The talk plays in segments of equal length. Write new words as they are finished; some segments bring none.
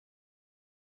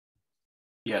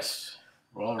Yes,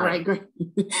 we're all All right, ready.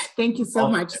 great. Thank you so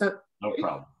much. So, no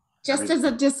problem. Just as a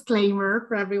disclaimer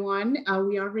for everyone,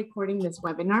 we are recording this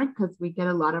webinar because we get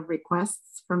a lot of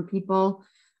requests from people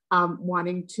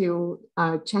wanting to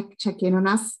check in on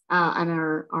us and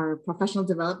our professional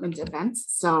development events.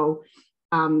 So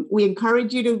we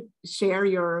encourage you to share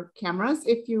your cameras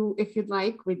if you'd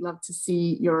like. We'd love to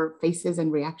see your faces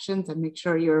and reactions and make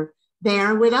sure you're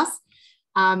there with us.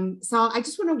 So I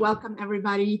just want to welcome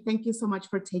everybody. Thank you so much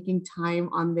for taking time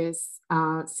on this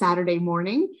Saturday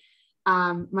morning.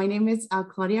 My name is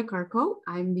Claudia Carco.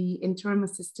 I'm the Interim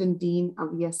Assistant Dean of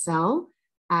ESL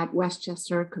at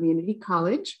Westchester Community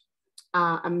College.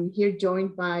 I'm here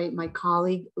joined by my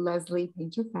colleague, Leslie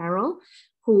Painter-Farrell,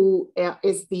 who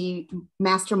is the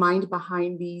mastermind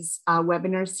behind these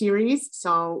webinar series.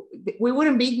 So we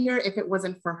wouldn't be here if it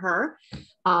wasn't for her.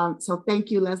 So thank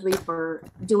you, Leslie, for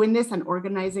doing this and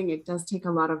organizing. It does take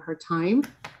a lot of her time,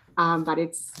 but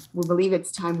we believe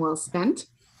it's time well spent.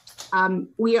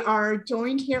 We are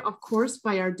joined here, of course,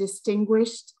 by our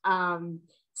distinguished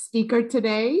speaker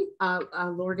today,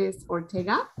 Lourdes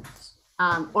Ortega.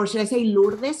 Or should I say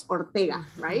Lourdes Ortega,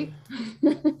 right?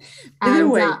 Either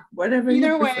way, whatever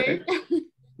you prefer.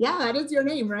 Yeah, that is your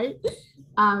name, right?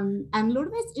 And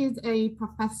Lourdes is a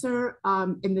professor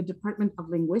in the Department of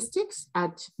Linguistics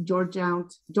at Georgetown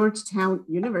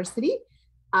University.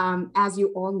 As you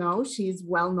all know, she's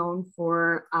well known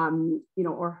for,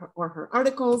 or her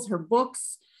articles, her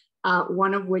books,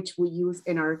 one of which we use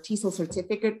in our TESOL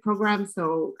certificate program.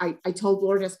 So I told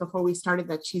Lourdes before we started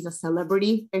that she's a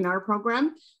celebrity in our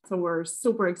program. So we're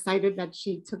super excited that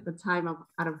she took the time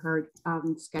out of her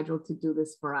schedule to do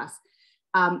this for us.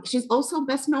 She's also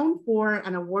best known for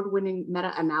an award-winning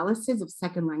meta-analysis of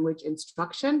second language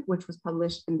instruction, which was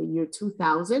published in the year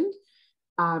 2000.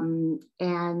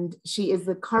 And she is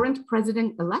the current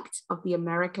president-elect of the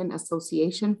American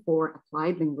Association for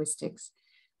Applied Linguistics.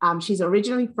 She's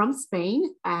originally from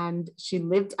Spain, and she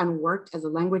lived and worked as a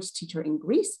language teacher in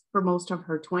Greece for most of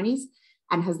her 20s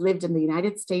and has lived in the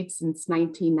United States since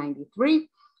 1993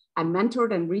 and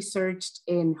mentored and researched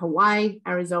in Hawaii,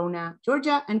 Arizona,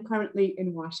 Georgia, and currently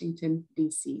in Washington,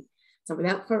 D.C. So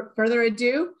without further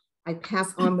ado, I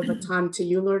pass on the baton to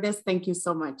you, Lourdes. Thank you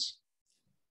so much.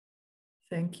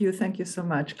 Thank you so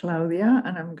much, Claudia.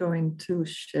 And I'm going to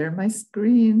share my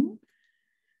screen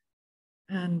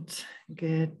and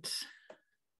get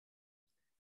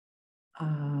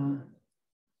the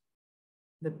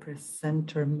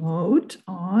presenter mode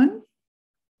on.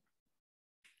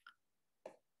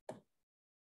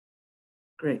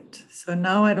 Great. So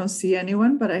now I don't see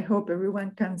anyone, but I hope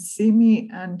everyone can see me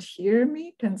and hear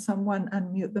me. Can someone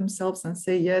unmute themselves and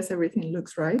say, yes, everything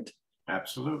looks right?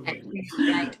 Absolutely.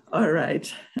 Right. All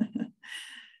right.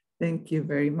 Thank you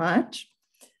very much.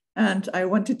 And I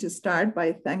wanted to start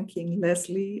by thanking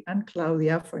Leslie and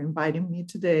Claudia for inviting me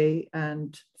today,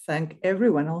 and thank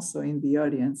everyone also in the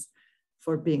audience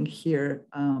for being here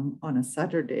on a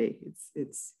Saturday.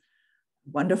 It's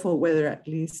wonderful weather, at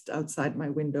least outside my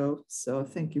window. So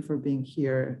thank you for being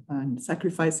here and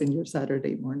sacrificing your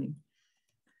Saturday morning.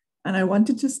 And I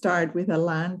wanted to start with a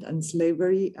land and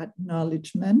slavery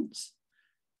acknowledgement.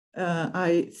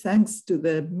 Thanks to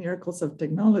the miracles of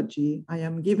technology, I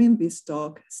am giving this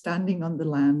talk standing on the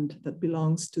land that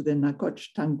belongs to the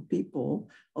Nacochtang people,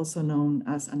 also known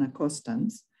as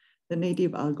Anacostans, the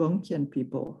native Algonquian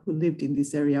people who lived in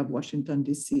this area of Washington,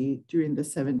 D.C. during the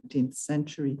 17th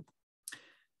century.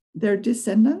 Their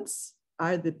descendants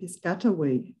are the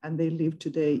Piscataway, and they live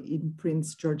today in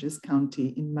Prince George's County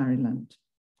in Maryland.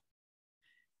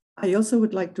 I also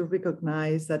would like to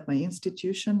recognize that my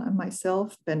institution and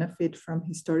myself benefit from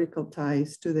historical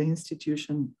ties to the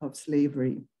institution of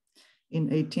slavery. In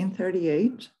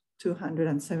 1838,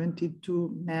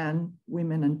 272 men,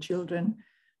 women, and children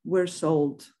were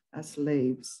sold as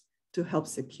slaves to help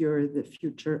secure the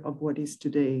future of what is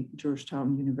today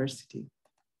Georgetown University.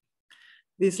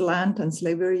 This land and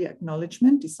slavery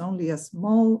acknowledgement is only a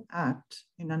small act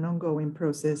in an ongoing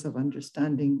process of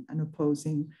understanding and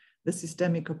opposing the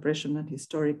systemic oppression and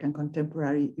historic and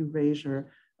contemporary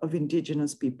erasure of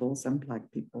indigenous peoples and Black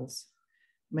peoples.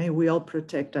 May we all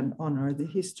protect and honor the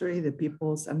history, the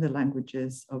peoples, and the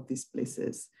languages of these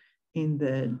places in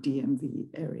the DMV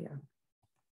area.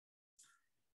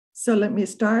 So let me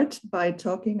start by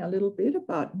talking a little bit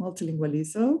about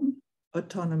multilingualism,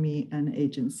 autonomy, and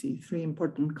agency, three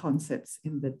important concepts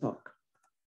in the talk.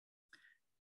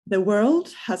 The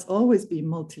world has always been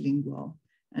multilingual.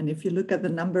 And if you look at the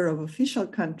number of official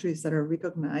countries that are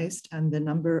recognized and the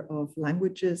number of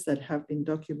languages that have been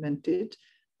documented,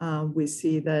 we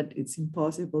see that it's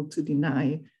impossible to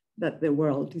deny that the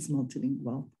world is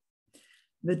multilingual.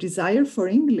 The desire for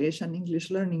English and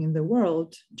English learning in the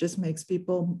world just makes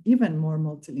people even more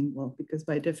multilingual, because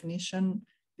by definition,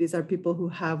 these are people who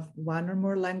have one or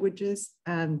more languages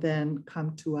and then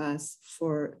come to us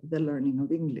for the learning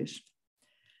of English.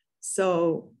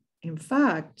 So in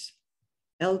fact,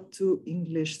 L2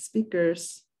 English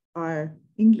speakers are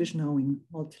English knowing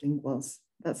multilinguals.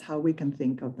 That's how we can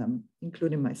think of them,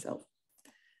 including myself.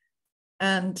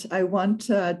 And I want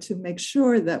to make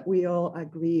sure that we all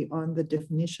agree on the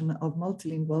definition of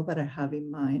multilingual that I have in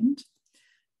mind.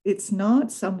 It's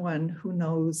not someone who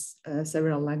knows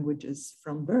several languages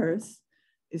from birth.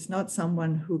 It's not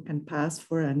someone who can pass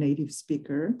for a native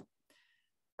speaker.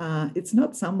 It's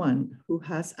not someone who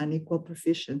has an equal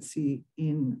proficiency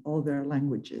in all their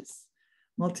languages.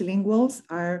 Multilinguals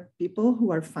are people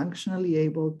who are functionally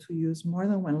able to use more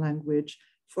than one language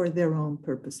for their own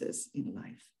purposes in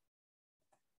life.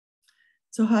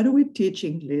 So how do we teach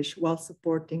English while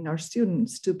supporting our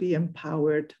students to be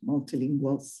empowered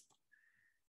multilinguals?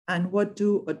 And what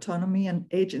do autonomy and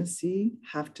agency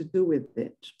have to do with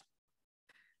it?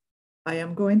 I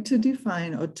am going to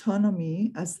define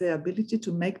autonomy as the ability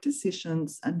to make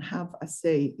decisions and have a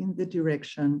say in the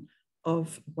direction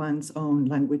of one's own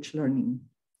language learning.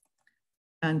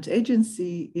 And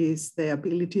agency is the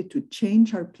ability to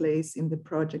change our place in the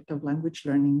project of language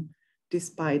learning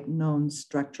despite known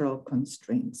structural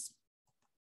constraints.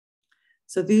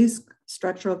 So these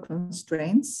structural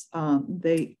constraints,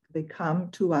 they come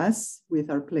to us with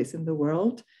our place in the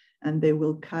world, and they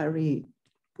will carry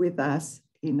with us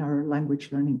in our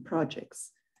language learning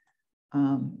projects.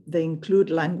 They include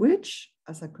language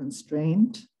as a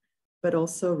constraint, but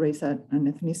also race and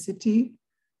ethnicity,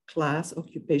 class,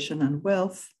 occupation, and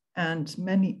wealth, and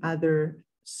many other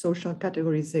social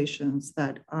categorizations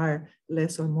that are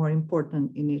less or more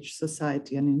important in each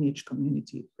society and in each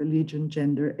community: religion,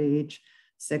 gender, age,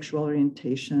 sexual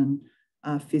orientation,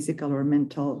 physical or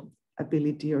mental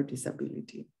ability or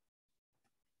disability.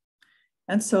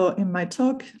 And so in my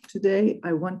talk today,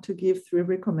 I want to give 3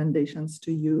 recommendations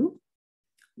to you.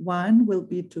 One will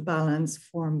be to balance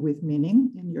form with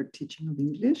meaning in your teaching of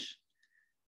English.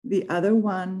 The other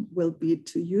one will be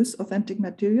to use authentic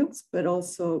materials, but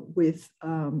also with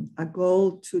a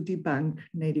goal to debunk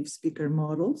native speaker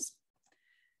models.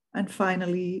 And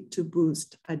finally, to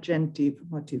boost agentive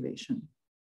motivation.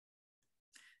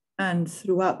 And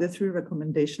throughout the 3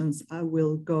 recommendations, I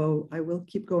will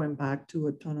keep going back to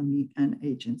autonomy and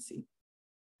agency.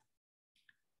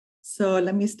 So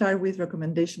let me start with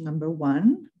recommendation number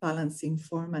 1, balancing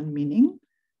form and meaning,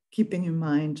 keeping in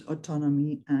mind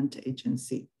autonomy and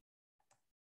agency.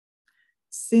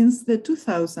 Since the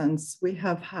 2000s, we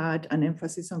have had an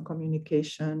emphasis on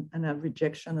communication and a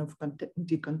rejection of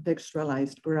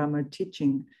decontextualized grammar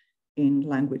teaching in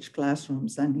language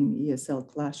classrooms and in ESL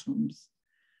classrooms.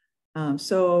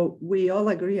 So we all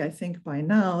agree, I think by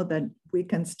now, that we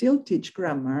can still teach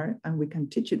grammar and we can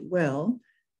teach it well,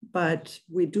 but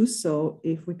we do so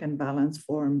if we can balance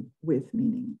form with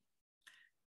meaning.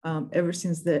 Ever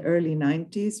since the early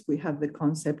 90s, we have the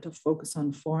concept of focus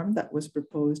on form that was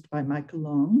proposed by Michael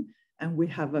Long, and we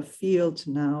have a field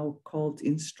now called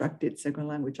instructed second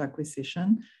language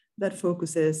acquisition that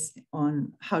focuses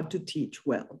on how to teach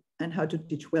well and how to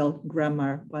teach well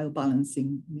grammar while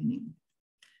balancing meaning.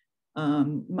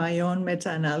 My own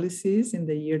meta-analysis in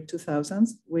the year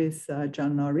 2000s with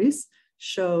John Norris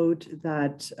showed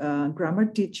that grammar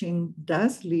teaching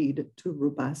does lead to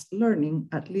robust learning,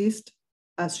 at least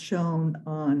as shown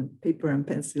on paper and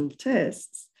pencil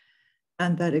tests,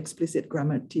 and that explicit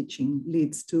grammar teaching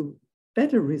leads to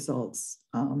better results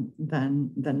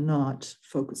than not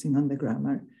focusing on the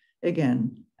grammar,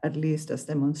 again, at least as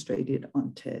demonstrated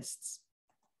on tests.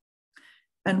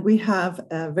 And we have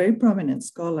very prominent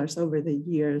scholars over the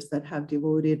years that have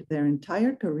devoted their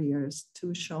entire careers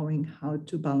to showing how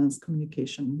to balance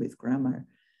communication with grammar.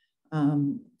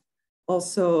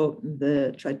 Also,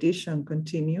 the tradition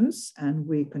continues, and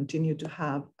we continue to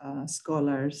have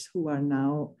scholars who are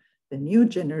now the new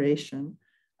generation,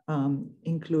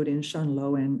 including Sean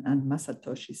Lowen and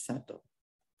Masatoshi Sato.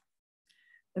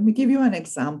 Let me give you an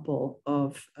example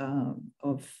of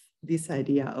this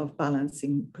idea of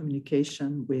balancing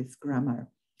communication with grammar.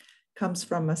 It comes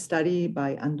from a study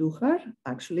by Andújar,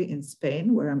 actually in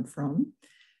Spain, where I'm from.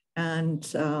 And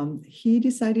he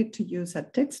decided to use a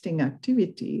texting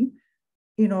activity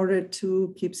in order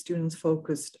to keep students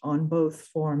focused on both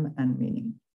form and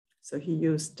meaning. So he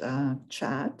used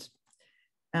chat,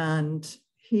 and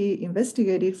he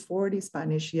investigated 40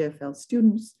 Spanish EFL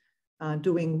students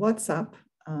doing WhatsApp.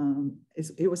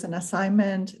 It was an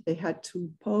assignment. They had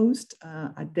to post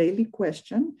a daily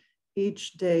question.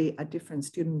 Each day, a different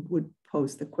student would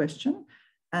posed the question,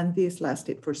 and this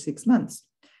lasted for 6 months.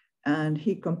 And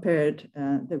he compared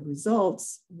the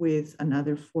results with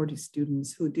another 40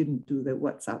 students who didn't do the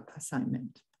WhatsApp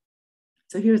assignment.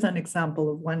 So here's an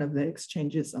example of one of the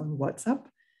exchanges on WhatsApp.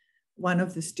 One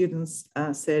of the students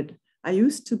said, I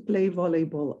used to play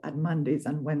volleyball at Mondays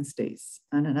and Wednesdays.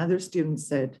 And another student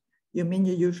said, you mean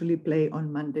you usually play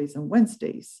on Mondays and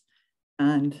Wednesdays?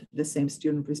 And the same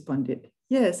student responded,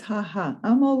 yes, haha,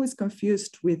 I'm always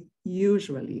confused with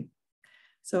usually.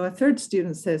 So a third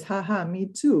student says, haha, me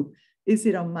too. Is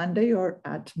it on Monday or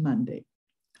at Monday?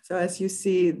 So as you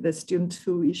see, the student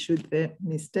who issued the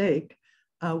mistake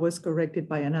was corrected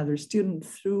by another student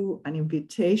through an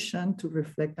invitation to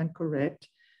reflect and correct.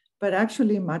 But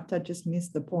actually, Marta just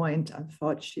missed the point and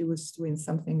thought she was doing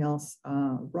something else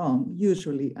wrong,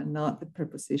 usually, and not the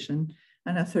preposition.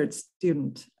 And a third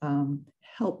student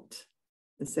helped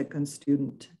the second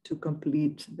student to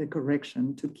complete the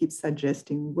correction, to keep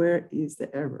suggesting where is the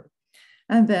error.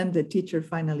 And then the teacher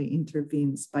finally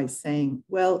intervenes by saying,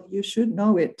 well, you should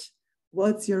know it.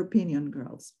 What's your opinion,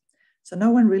 girls? So no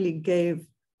one really gave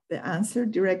the answer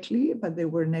directly, but they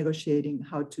were negotiating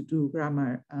how to do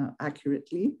grammar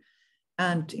accurately.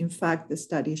 And in fact, the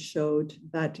study showed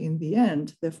that in the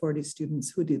end, the 40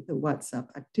 students who did the WhatsApp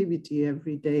activity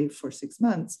every day for 6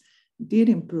 months did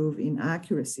improve in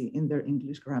accuracy in their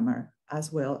English grammar,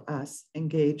 as well as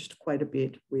engaged quite a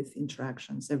bit with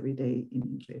interactions every day in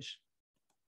English.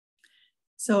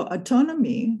 So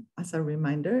autonomy, as a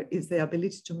reminder, is the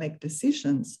ability to make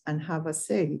decisions and have a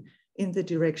say in the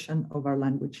direction of our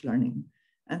language learning.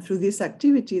 And through this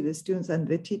activity, the students and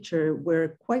the teacher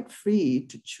were quite free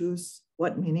to choose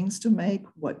what meanings to make,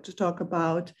 what to talk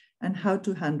about, and how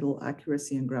to handle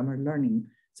accuracy and grammar learning.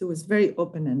 So it was very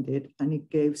open-ended, and it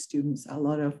gave students a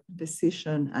lot of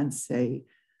decision and say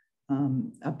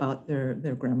about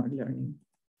their grammar learning.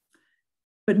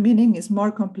 But meaning is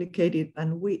more complicated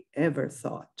than we ever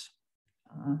thought.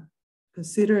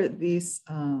 Consider this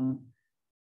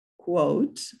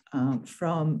quote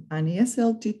from an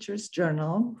ESL teacher's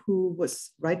journal who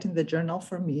was writing the journal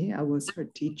for me. I was her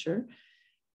teacher.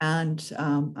 And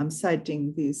I'm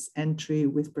citing this entry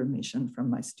with permission from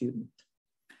my student.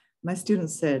 My student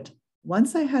said,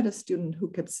 once I had a student who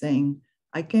kept saying,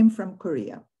 I came from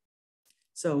Korea.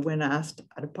 So when asked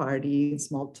at a party,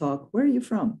 small talk, where are you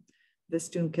from? The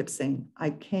student kept saying, I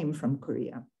came from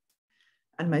Korea.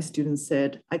 And my student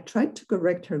said, I tried to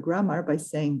correct her grammar by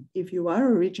saying, if you are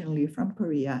originally from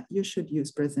Korea, you should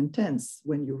use present tense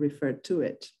when you refer to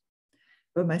it.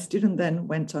 But my student then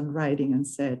went on writing and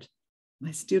said,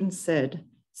 my student said,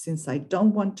 since I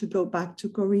don't want to go back to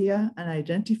Korea and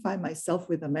identify myself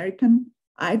with American,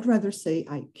 I'd rather say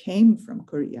I came from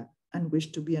Korea and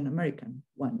wish to be an American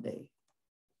one day.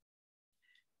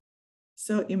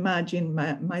 So imagine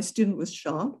my student was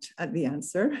shocked at the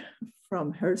answer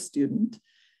from her student.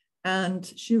 And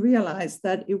she realized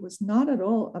that it was not at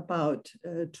all about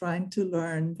trying to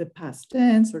learn the past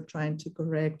tense or trying to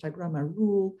correct a grammar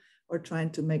rule or trying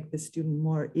to make the student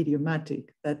more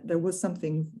idiomatic, that there was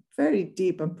something very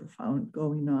deep and profound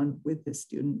going on with the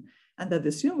student, and that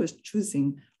the student was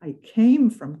choosing, I came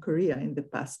from Korea in the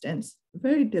past tense,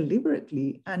 very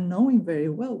deliberately and knowing very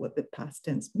well what the past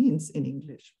tense means in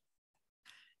English.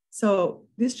 So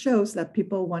this shows that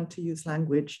people want to use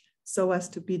language so as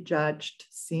to be judged,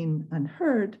 seen, and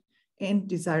heard in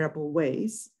desirable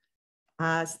ways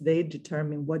as they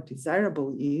determine what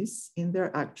desirable is in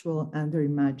their actual and their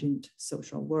imagined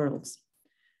social worlds.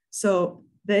 So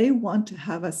they want to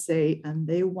have a say and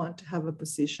they want to have a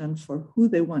position for who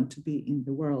they want to be in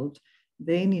the world.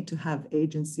 They need to have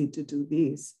agency to do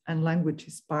this, and language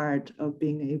is part of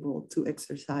being able to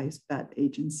exercise that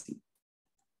agency.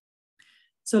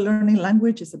 So learning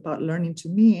language is about learning to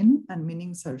mean, and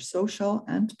meanings are social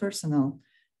and personal,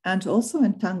 and also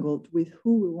entangled with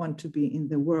who we want to be in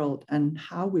the world and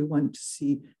how we want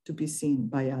to be seen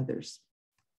by others.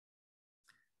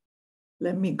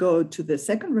 Let me go to the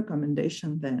second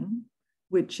recommendation then,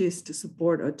 which is to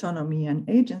support autonomy and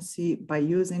agency by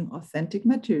using authentic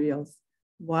materials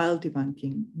while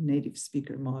debunking native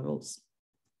speaker models.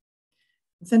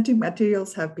 Authentic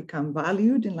materials have become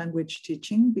valued in language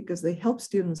teaching because they help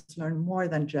students learn more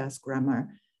than just grammar.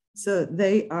 So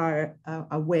they are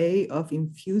a way of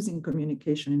infusing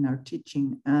communication in our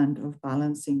teaching and of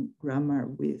balancing grammar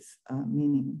with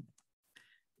meaning.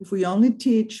 If we only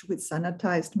teach with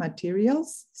sanitized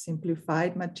materials,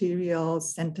 simplified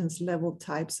materials, sentence level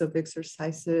types of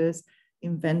exercises,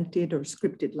 invented or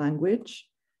scripted language,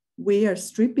 we are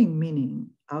stripping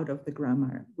meaning out of the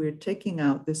grammar. We're taking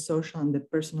out the social and the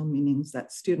personal meanings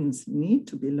that students need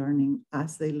to be learning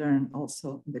as they learn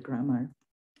also the grammar.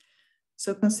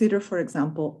 So consider, for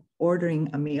example, ordering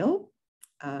a meal,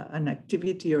 an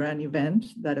activity or an event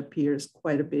that appears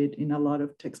quite a bit in a lot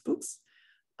of textbooks.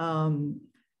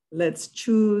 Let's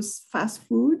choose fast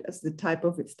food as the type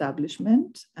of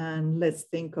establishment, and let's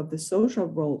think of the social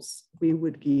roles we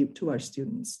would give to our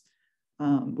students.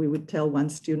 We would tell one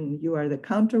student, you are the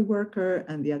counter worker,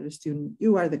 and the other student,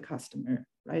 you are the customer,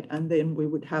 right? And then we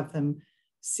would have them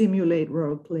simulate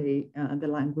role play the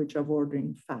language of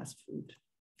ordering fast food.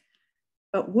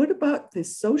 But what about the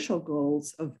social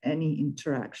goals of any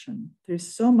interaction?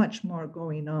 There's so much more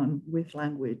going on with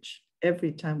language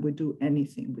every time we do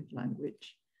anything with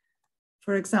language.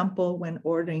 For example, when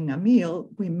ordering a meal,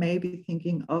 we may be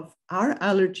thinking of our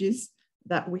allergies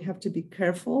that we have to be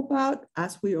careful about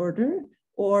as we order,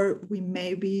 or we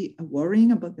may be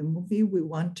worrying about the movie we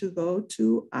want to go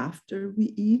to after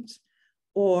we eat,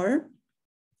 or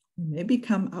we may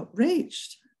become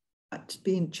outraged at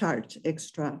being charged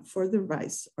extra for the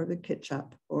rice or the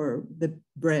ketchup or the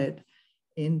bread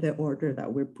in the order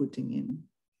that we're putting in.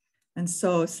 And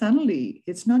so suddenly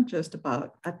it's not just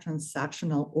about a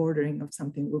transactional ordering of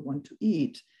something we want to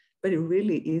eat, but it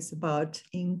really is about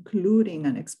including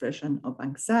an expression of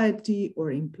anxiety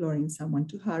or imploring someone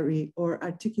to hurry or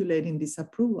articulating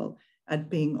disapproval at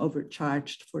being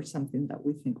overcharged for something that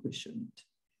we think we shouldn't.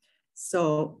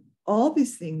 So all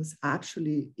these things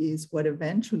actually is what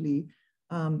eventually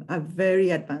a very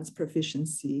advanced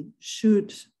proficiency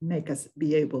should make us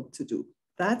be able to do.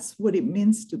 That's what it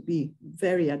means to be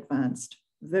very advanced,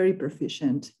 very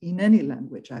proficient in any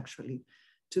language, actually,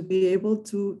 to be able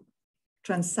to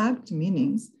transact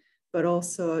meanings, but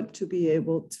also to be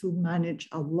able to manage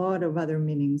a lot of other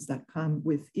meanings that come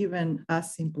with even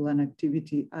as simple an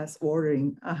activity as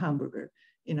ordering a hamburger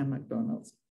in a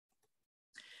McDonald's.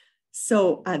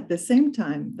 So at the same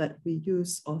time that we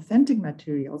use authentic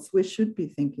materials, we should be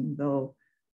thinking, though,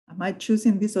 am I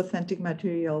choosing these authentic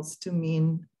materials to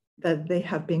mean that they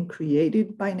have been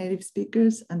created by native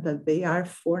speakers and that they are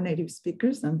for native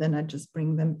speakers, and then I just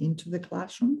bring them into the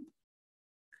classroom?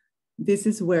 This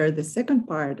is where the second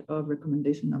part of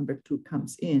recommendation number 2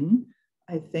 comes in.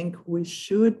 I think we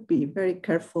should be very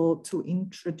careful to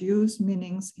introduce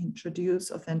meanings,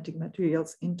 introduce authentic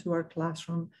materials into our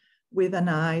classroom with an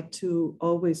eye to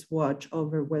always watch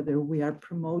over whether we are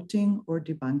promoting or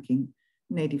debunking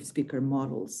native speaker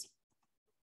models.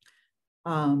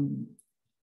 Do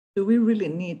we really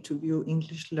need to view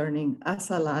English learning as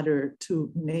a ladder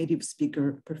to native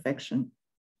speaker perfection?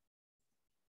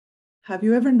 Have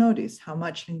you ever noticed how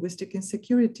much linguistic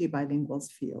insecurity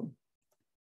bilinguals feel?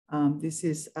 This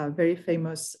is a very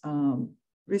famous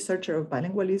researcher of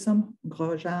bilingualism,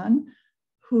 Grosjean,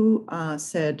 who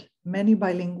said many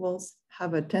bilinguals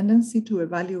have a tendency to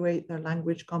evaluate their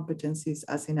language competencies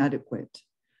as inadequate.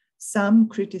 Some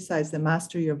criticize the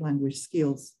mastery of language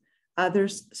skills.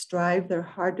 Others strive their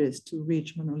hardest to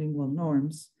reach monolingual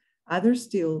norms. Others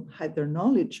still hide their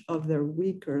knowledge of their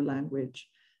weaker language,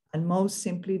 and most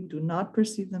simply do not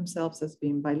perceive themselves as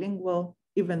being bilingual,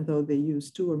 even though they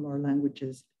use 2 or more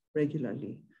languages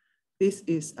regularly. This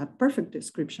is a perfect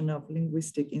description of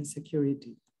linguistic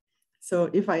insecurity.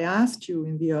 So if I asked you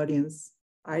in the audience,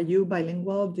 are you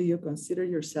bilingual? Do you consider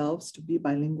yourselves to be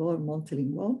bilingual or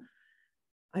multilingual?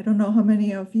 I don't know how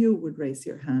many of you would raise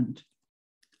your hand.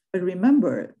 But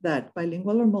remember that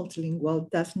bilingual or multilingual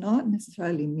does not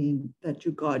necessarily mean that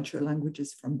you got your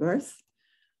languages from birth.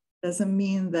 Doesn't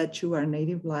mean that you are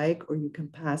native-like or you can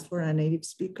pass for a native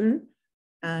speaker.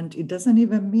 And it doesn't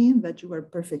even mean that you are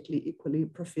perfectly equally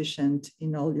proficient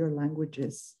in all your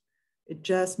languages. It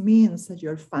just means that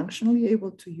you're functionally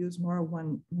able to use more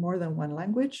than one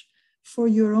language for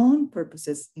your own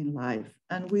purposes in life.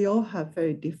 And we all have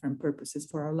very different purposes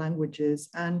for our languages,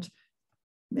 and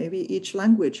maybe each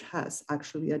language has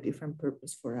actually a different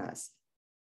purpose for us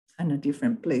and a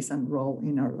different place and role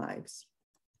in our lives.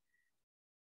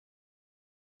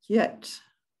 Yet,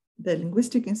 the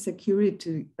linguistic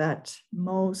insecurity that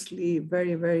mostly,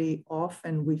 very, very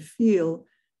often we feel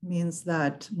means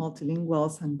that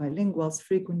multilinguals and bilinguals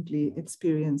frequently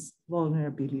experience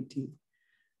vulnerability.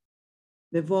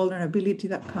 The vulnerability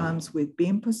that comes with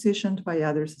being positioned by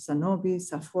others as a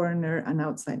novice, a foreigner, an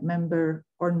outside member,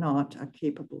 or not a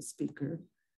capable speaker.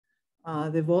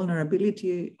 The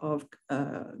vulnerability of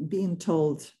being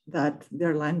told that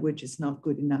their language is not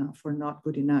good enough or not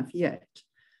good enough yet.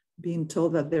 Being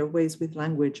told that their ways with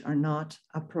language are not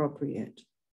appropriate.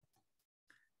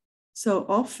 So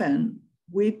often,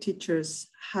 we teachers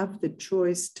have the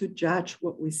choice to judge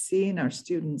what we see in our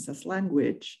students as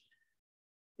language.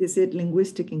 Is it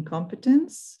linguistic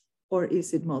incompetence or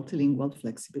is it multilingual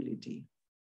flexibility?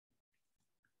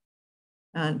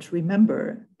 And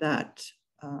remember that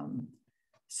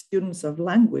students of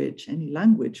language, any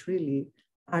language really,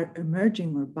 are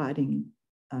emerging or budding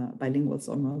bilinguals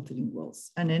or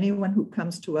multilinguals. And anyone who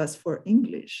comes to us for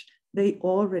English, they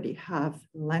already have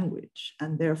language,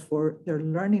 and therefore they're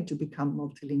learning to become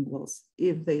multilinguals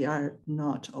if they are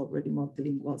not already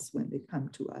multilinguals when they come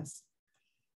to us.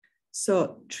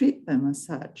 So treat them as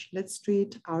such. Let's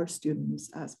treat our students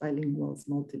as bilinguals,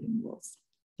 multilinguals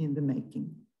in the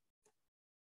making.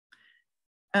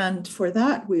 And for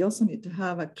that, we also need to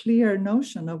have a clear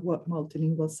notion of what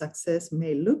multilingual success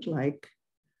may look like.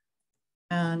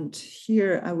 And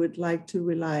here I would like to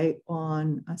rely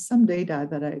on some data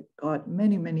that I got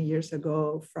many, many years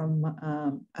ago from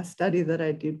a study that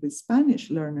I did with Spanish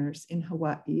learners in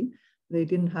Hawaii. They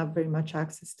didn't have very much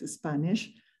access to Spanish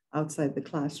outside the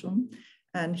classroom.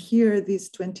 And here, this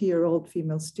 20-year-old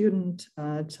female student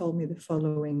told me the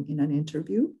following in an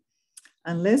interview.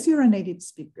 Unless you're a native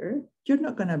speaker, you're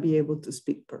not going to be able to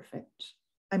speak perfect.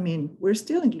 I mean, we're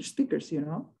still English speakers, you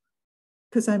know,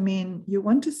 because I mean, you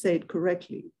want to say it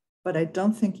correctly, but I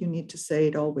don't think you need to say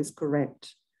it always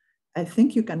correct. I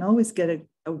think you can always get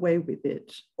away with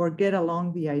it or get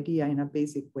along the idea in a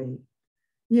basic way.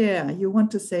 Yeah, you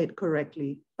want to say it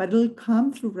correctly, but it'll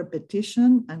come through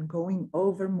repetition and going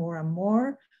over more and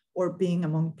more, or being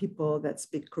among people that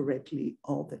speak correctly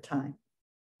all the time.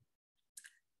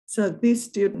 So this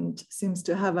student seems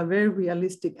to have a very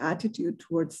realistic attitude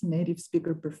towards native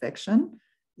speaker perfection.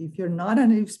 If you're not a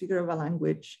native speaker of a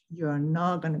language, you're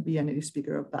not going to be a native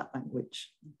speaker of that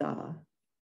language. Duh.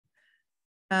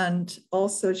 And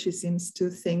also she seems to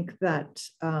think that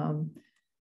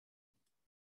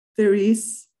there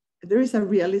is a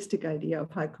realistic idea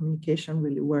of how communication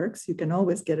really works. You can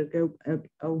always get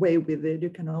away with it.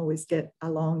 You can always get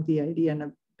along the idea in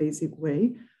a basic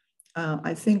way.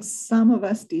 I think some of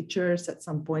us teachers at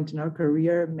some point in our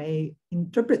career may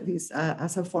interpret this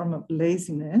as a form of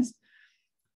laziness,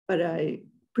 but I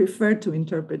prefer to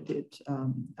interpret it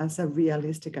as a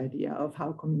realistic idea of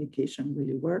how communication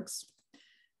really works.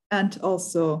 And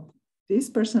also, this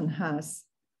person has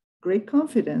great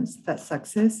confidence that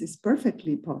success is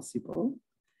perfectly possible,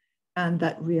 and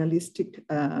that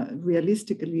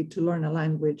realistically to learn a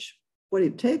language, what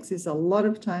it takes is a lot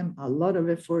of time, a lot of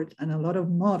effort, and a lot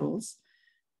of models.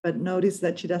 But notice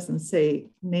that she doesn't say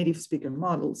native speaker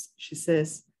models. She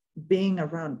says being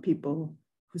around people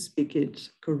who speak it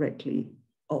correctly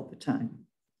all the time,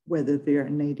 whether they are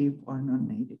native or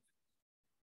non-native.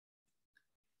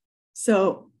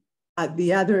 So at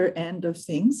the other end of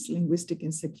things, linguistic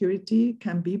insecurity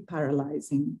can be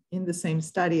paralyzing. In the same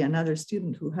study, another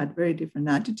student who had very different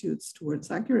attitudes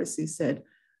towards accuracy said,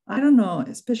 I don't know,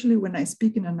 especially when I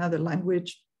speak in another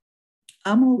language,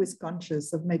 I'm always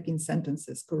conscious of making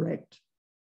sentences correct,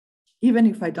 even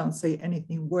if I don't say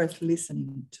anything worth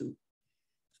listening to.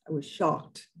 I was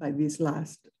shocked by this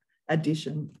last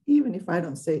addition. Even if I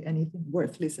don't say anything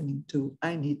worth listening to,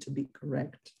 I need to be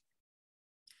correct.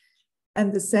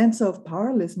 And the sense of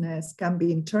powerlessness can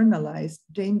be internalized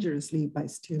dangerously by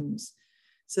students.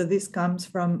 So this comes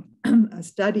from a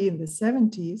study in the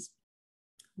 70s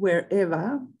where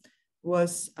Eva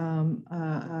was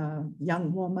a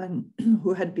young woman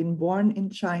who had been born in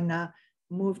China,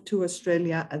 moved to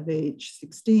Australia at the age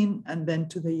 16, and then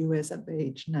to the US at the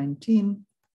age 19.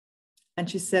 And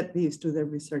she said this to the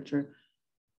researcher,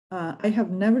 I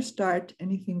have never started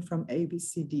anything from A, B,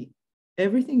 C, D.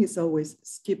 Everything is always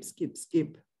skip, skip,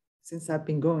 skip, since I've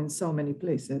been going so many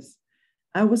places.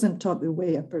 I wasn't taught the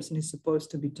way a person is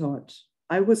supposed to be taught.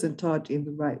 I wasn't taught in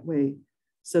the right way.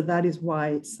 So that is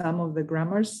why some of the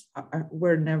grammars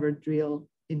were never drilled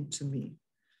into me.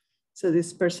 So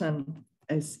this person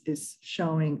is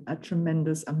showing a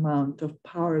tremendous amount of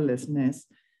powerlessness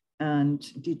and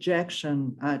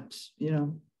dejection at,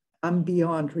 I'm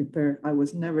beyond repair. I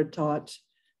was never taught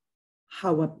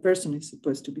how a person is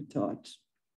supposed to be taught.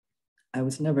 I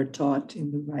was never taught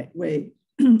in the right way.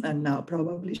 And now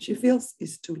probably she feels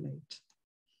it's too late.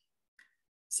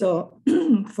 So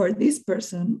for this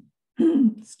person,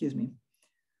 excuse me,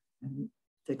 let me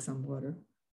take some water.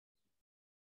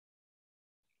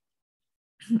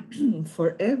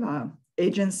 For Eva,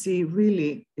 agency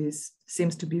really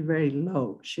seems to be very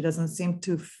low. She doesn't seem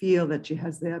to feel that she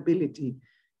has the ability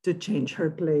to change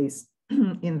her place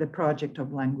in the project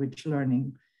of language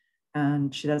learning.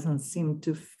 And she doesn't seem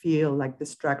to feel like the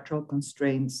structural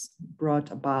constraints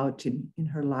brought about in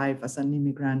her life as an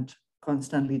immigrant,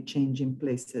 constantly changing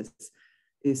places,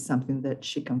 is something that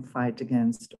she can fight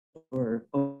against or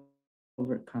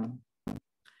overcome.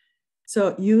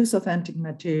 So use authentic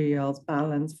materials,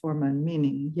 balance form and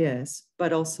meaning, yes,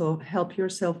 but also help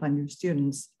yourself and your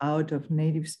students out of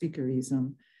native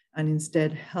speakerism and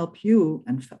instead help you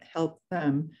and help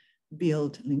them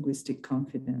build linguistic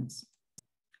confidence.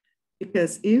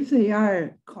 Because if they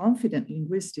are confident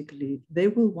linguistically, they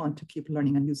will want to keep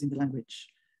learning and using the language.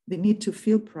 They need to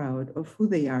feel proud of who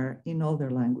they are in all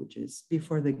their languages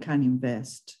before they can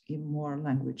invest in more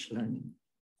language learning.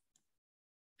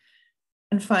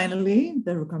 And finally,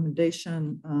 the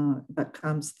recommendation that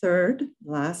comes third,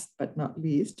 last but not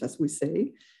least, as we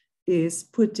say, is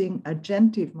putting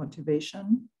agentive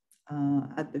motivation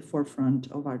at the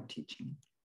forefront of our teaching.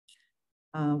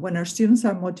 When our students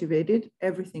are motivated,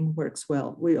 everything works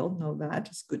well. We all know that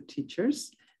as good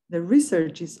teachers. The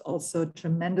research is also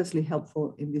tremendously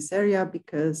helpful in this area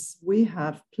because we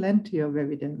have plenty of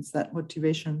evidence that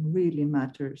motivation really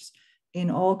matters in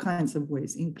all kinds of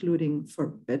ways, including for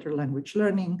better language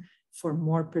learning, for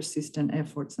more persistent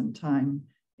efforts and time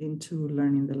into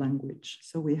learning the language.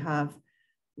 So we have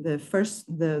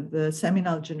the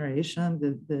seminal generation,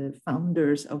 the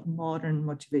founders of modern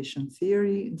motivation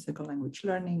theory in second language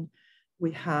learning.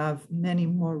 We have many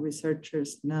more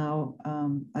researchers now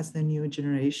as the new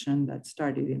generation that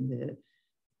started in the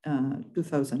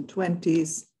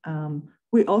 2020s.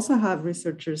 We also have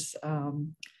researchers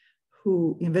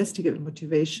who investigate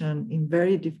motivation in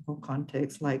very difficult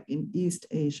contexts, like in East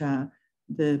Asia.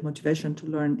 The motivation to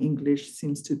learn English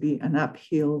seems to be an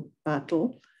uphill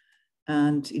battle,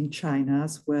 and in China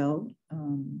as well.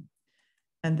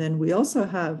 And then we also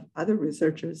have other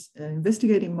researchers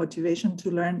investigating motivation to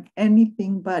learn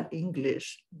anything but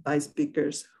English by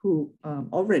speakers who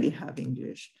already have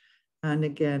English. And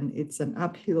again, it's an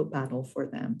uphill battle for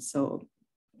them. So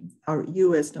our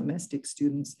US domestic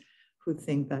students who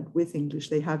think that with English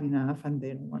they have enough and they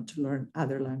don't want to learn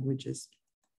other languages.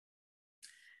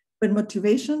 But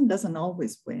motivation doesn't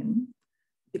always win,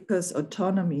 because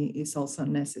autonomy is also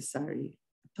necessary.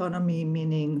 Autonomy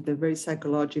meaning the very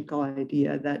psychological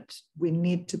idea that we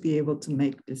need to be able to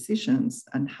make decisions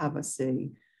and have a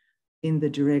say in the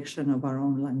direction of our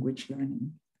own language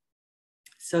learning.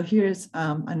 So here's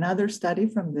another study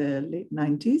from the late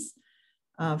 90s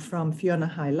from Fiona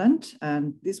Hyland,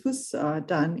 and this was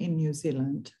done in New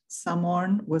Zealand.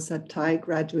 Samorn was a Thai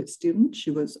graduate student.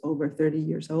 She was over 30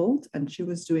 years old, and she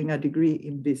was doing a degree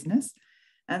in business.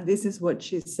 And this is what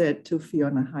she said to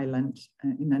Fiona Hyland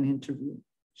in an interview.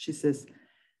 She says,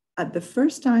 "At the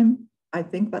first time, I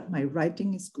think that my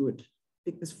writing is good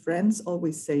because friends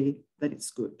always say that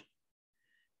it's good.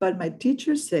 But my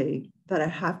teachers say that I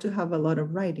have to have a lot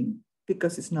of writing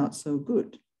because it's not so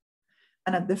good.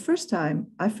 And at the first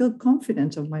time, I feel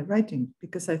confident of my writing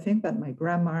because I think that my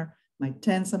grammar, my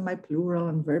tense and my plural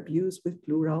and verb use with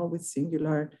plural, with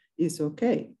singular is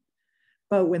okay.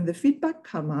 But when the feedback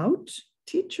come out,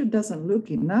 teacher doesn't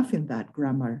look enough in that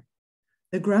grammar.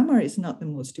 The grammar is not the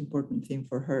most important thing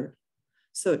for her.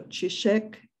 So she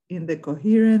check in the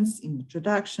coherence, in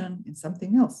introduction, in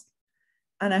something else.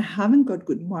 And I haven't got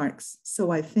good marks.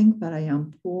 So I think that I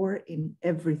am poor in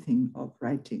everything of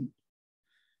writing.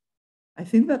 I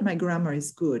think that my grammar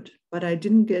is good, but I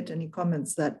didn't get any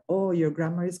comments that, oh, your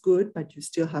grammar is good, but you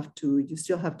still have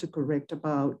to correct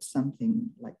about something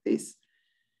like this.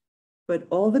 But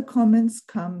all the comments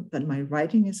come that my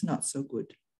writing is not so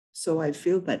good. So I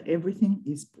feel that everything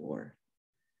is poor.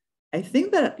 I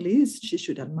think that at least she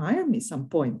should admire me some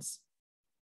points.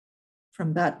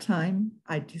 From that time,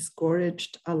 I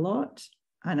discouraged a lot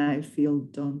and I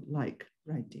don't like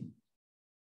writing."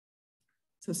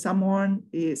 So someone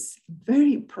is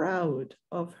very proud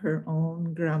of her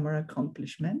own grammar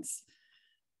accomplishments.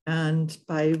 And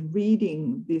by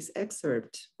reading this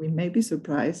excerpt, we may be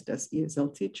surprised as ESL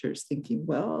teachers thinking,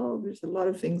 well, there's a lot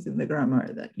of things in the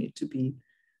grammar that need to be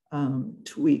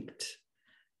tweaked.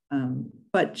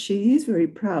 But she is very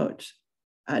proud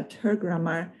at her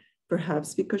grammar,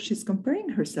 perhaps because she's comparing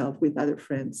herself with other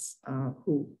friends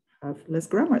who have less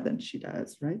grammar than she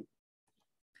does, right?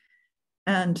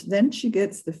 And then she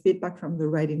gets the feedback from the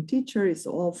writing teacher. It's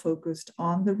all focused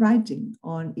on the writing,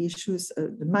 on issues,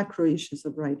 the macro issues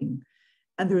of writing.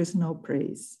 And there is no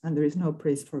praise, and there is no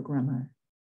praise for grammar,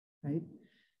 right?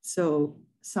 So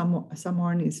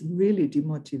someone is really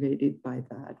demotivated by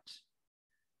that.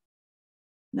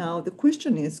 Now, the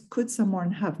question is, could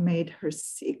someone have made her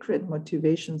secret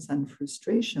motivations and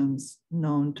frustrations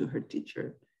known to her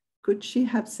teacher? Could she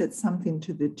have said something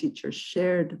to the teacher,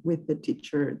 shared with the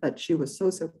teacher that she was so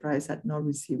surprised at not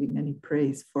receiving any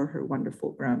praise for her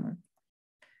wonderful grammar?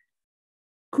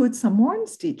 Could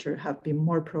someone's teacher have been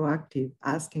more proactive,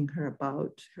 asking her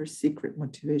about her secret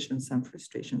motivations and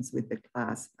frustrations with the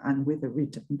class and with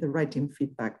the writing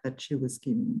feedback that she was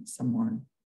giving someone?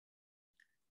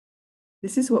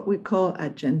 This is what we call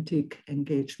agentic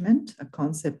engagement, a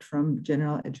concept from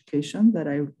general education that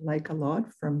I like a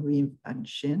lot from Reeve and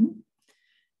Shin.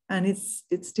 And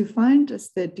it's defined as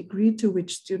the degree to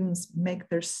which students make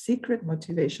their secret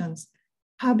motivations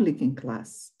public in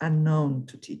class and known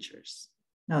to teachers.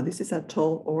 Now, this is a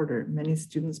tall order. Many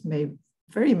students may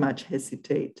very much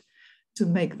hesitate to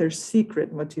make their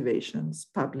secret motivations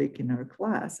public in our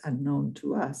class and known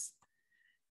to us.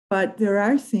 But there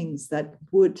are things that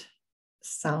would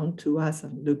sound to us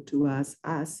and look to us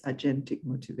as agentic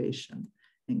motivation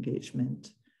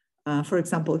engagement. For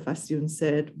example, if a student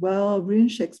said, well, reading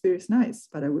Shakespeare is nice,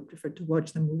 but I would prefer to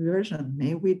watch the movie version.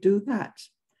 May we do that?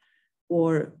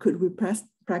 Or could we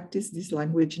practice this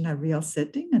language in a real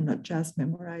setting and not just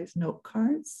memorize note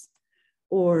cards?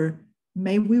 Or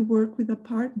may we work with a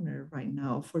partner right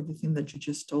now for the thing that you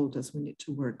just told us we need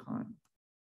to work on?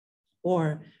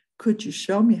 Or could you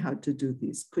show me how to do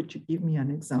this? Could you give me an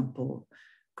example?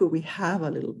 Could we have a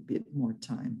little bit more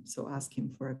time? So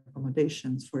asking for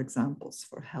accommodations, for examples,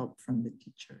 for help from the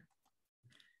teacher.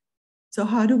 So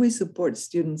how do we support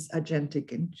students'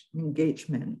 agentic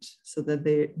engagement so that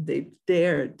they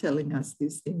dare telling us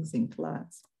these things in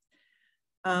class?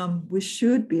 We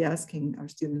should be asking our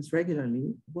students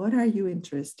regularly, what are you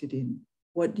interested in?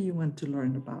 What do you want to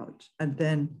learn about? And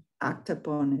then act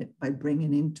upon it by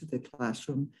bringing into the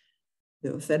classroom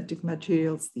the authentic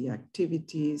materials, the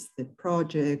activities, the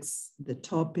projects, the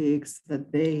topics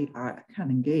that they can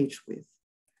engage with.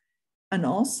 And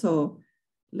also,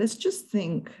 let's just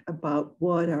think about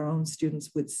what our own students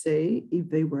would say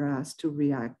if they were asked to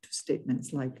react to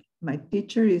statements like, my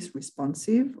teacher is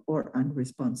responsive or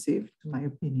unresponsive to my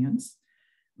opinions.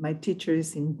 My teacher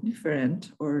is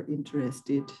indifferent or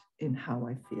interested in how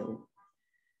I feel.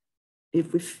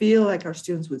 If we feel like our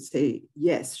students would say,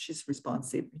 yes, she's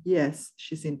responsive, yes,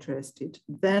 she's interested,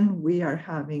 then we are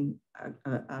having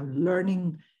a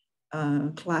learning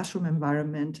classroom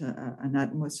environment, an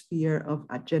atmosphere of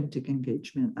agentic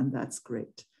engagement, and that's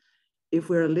great. If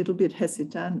we're a little bit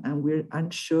hesitant and we're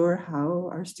unsure how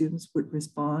our students would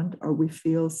respond, or we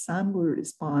feel some will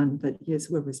respond that yes,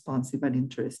 we're responsive and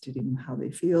interested in how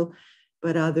they feel,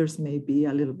 but others may be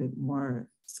a little bit more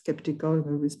skeptical of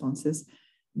their responses,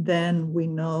 then we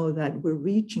know that we're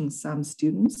reaching some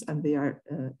students and they are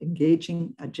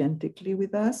engaging agentically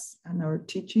with us and our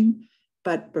teaching,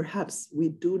 but perhaps we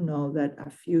do know that a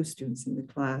few students in the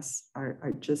class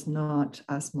are just not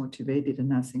as motivated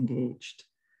and as engaged,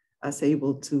 as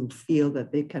able to feel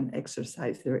that they can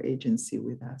exercise their agency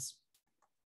with us.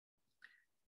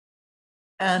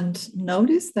 And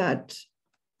notice that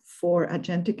for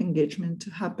agentic engagement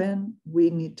to happen, we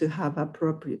need to have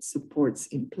appropriate supports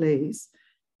in place.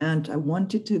 And I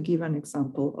wanted to give an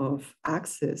example of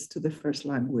access to the first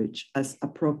language as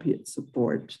appropriate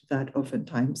support that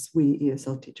oftentimes we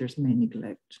ESL teachers may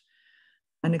neglect.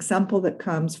 An example that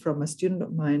comes from a student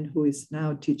of mine who is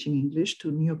now teaching English to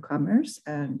newcomers,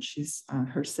 and she's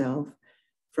herself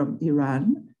from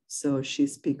Iran. So she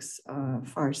speaks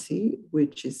Farsi,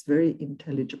 which is very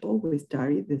intelligible with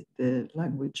Dari, the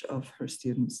language of her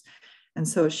students. And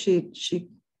so she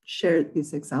shared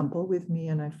this example with me,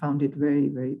 and I found it very,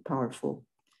 very powerful.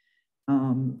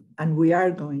 And we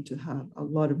are going to have a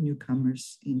lot of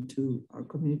newcomers into our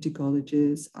community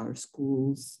colleges, our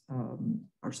schools,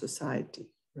 our society,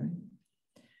 right?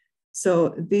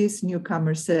 So this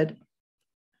newcomer said,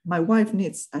 my wife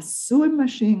needs a sewing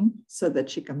machine so that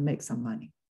she can make some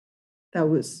money. That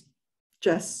was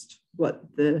just what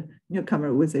the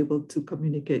newcomer was able to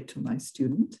communicate to my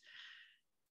student.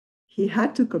 He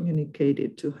had to communicate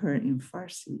it to her in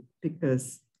Farsi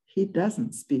because he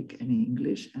doesn't speak any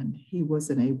English, and he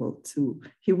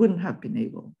wouldn't have been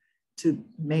able to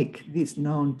make this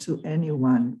known to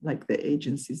anyone, like the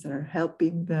agencies that are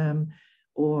helping them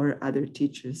or other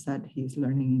teachers that he's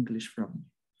learning English from.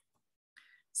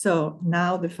 So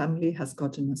now the family has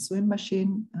gotten a sewing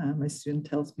machine, my student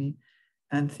tells me,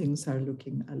 and things are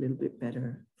looking a little bit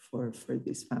better for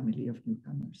this family of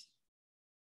newcomers.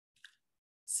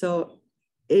 So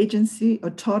agency,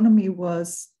 autonomy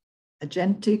was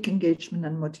agentic engagement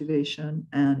and motivation.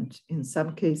 And in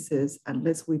some cases,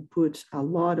 unless we put a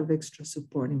lot of extra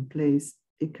support in place,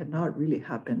 it cannot really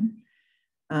happen.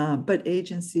 But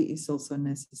agency is also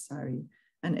necessary.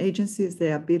 And agency is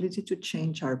the ability to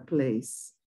change our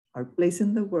place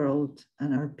in the world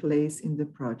and our place in the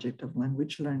project of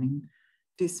language learning,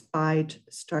 despite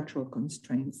structural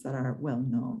constraints that are well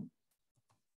known.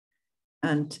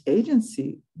 And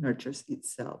agency nurtures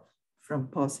itself from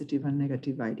positive and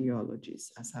negative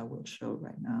ideologies, as I will show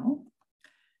right now.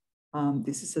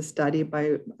 This is a study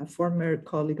by a former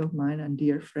colleague of mine and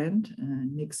dear friend,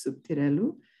 Nick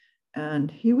Subtirelu,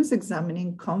 And he was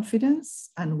examining confidence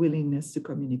and willingness to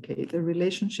communicate, the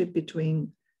relationship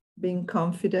between being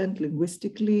confident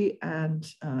linguistically and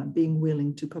being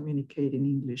willing to communicate in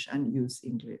English and use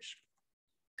English.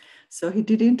 So he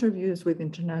did interviews with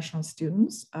international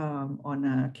students on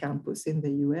a campus in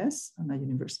the US, on a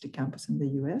university campus in the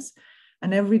US.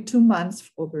 And every 2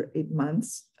 months, over 8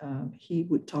 months, he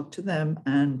would talk to them.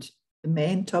 And the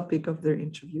main topic of their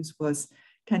interviews was,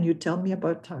 can you tell me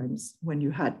about times when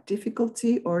you had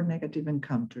difficulty or negative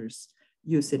encounters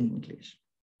using English?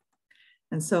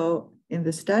 And so in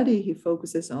the study, he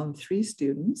focuses on 3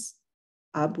 students,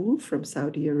 Abu from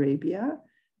Saudi Arabia,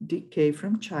 DK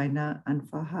from China, and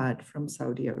Fahad from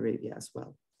Saudi Arabia as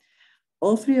well.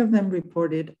 All 3 of them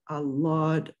reported a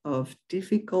lot of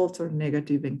difficult or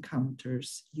negative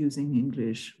encounters using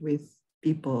English with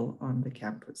people on the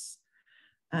campus.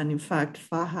 And in fact,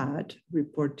 Fahad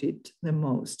reported the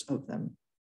most of them,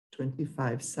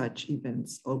 25 such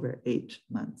events over 8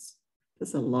 months.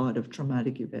 That's a lot of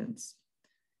traumatic events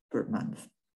per month.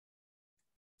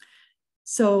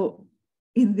 So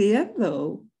in the end,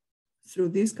 though, through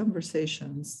these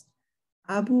conversations,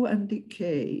 Abu and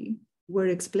DK were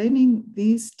explaining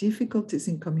these difficulties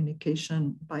in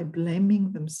communication by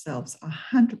blaming themselves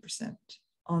 100%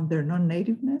 on their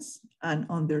non-nativeness and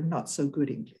on their not so good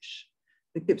English.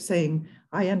 They kept saying,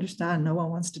 I understand, no one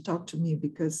wants to talk to me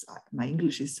because my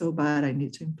English is so bad, I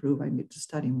need to improve, I need to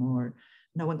study more,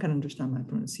 no one can understand my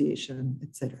pronunciation,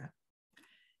 etc.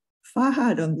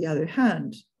 Fahad, on the other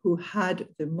hand, who had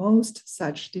the most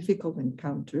such difficult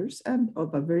encounters and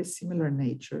of a very similar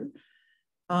nature,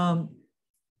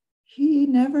 he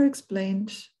never explained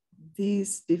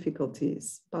these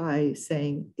difficulties by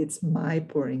saying, it's my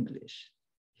poor English.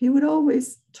 He would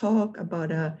always talk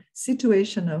about a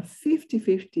situation of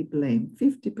 50-50 blame,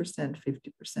 50%,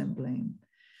 50% blame.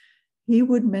 He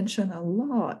would mention a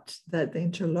lot that the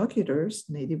interlocutors,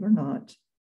 native or not,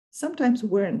 sometimes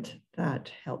weren't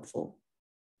that helpful.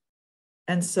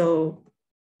 And so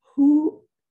who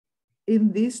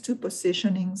in these 2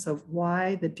 positionings of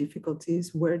why the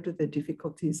difficulties, where do the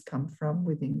difficulties come from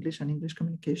with English and English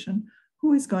communication,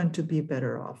 who is going to be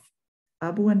better off?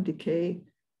 Abu and DK,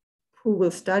 who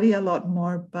will study a lot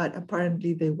more, but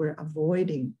apparently they were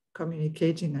avoiding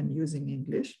communicating and using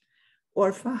English,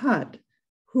 or Fahad,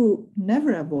 who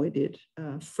never avoided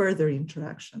further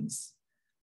interactions.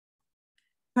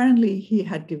 Apparently he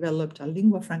had developed a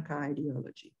lingua franca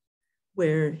ideology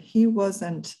where he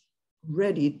wasn't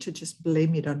ready to just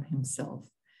blame it on himself,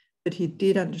 but he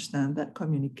did understand that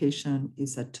communication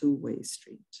is a 2-way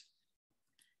street.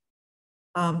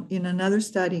 In another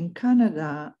study in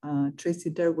Canada, Tracy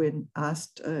Derwin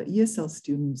asked ESL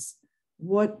students,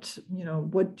 what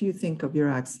do you think of your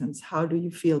accents? How do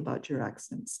you feel about your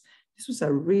accents? This was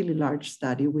a really large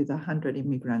study with 100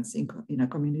 immigrants in a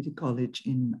community college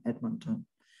in Edmonton,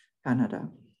 Canada.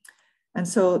 And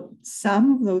so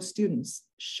some of those students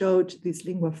showed this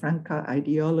lingua franca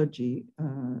ideology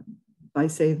by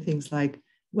saying things like,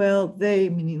 well, they,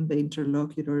 meaning the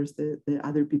interlocutors, the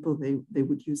other people they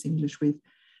would use English with,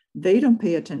 they don't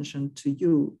pay attention to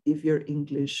you if your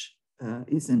English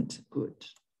isn't good.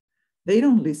 They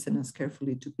don't listen as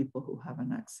carefully to people who have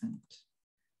an accent.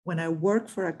 When I work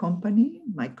for a company,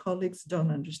 my colleagues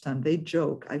don't understand. They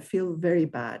joke. I feel very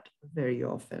bad very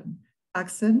often.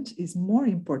 Accent is more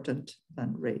important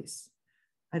than race.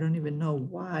 I don't even know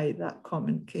why that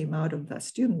comment came out of that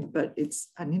student, but it's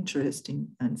an interesting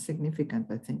and significant,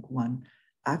 I think, one.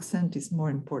 Accent is more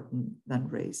important than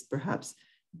race. Perhaps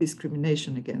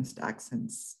discrimination against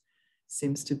accents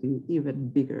seems to be even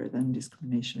bigger than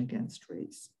discrimination against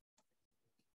race.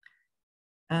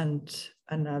 And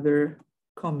another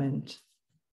comment,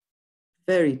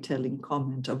 very telling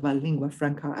comment of a lingua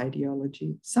franca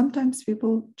ideology. Sometimes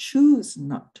people choose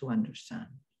not to understand.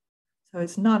 So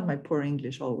it's not my poor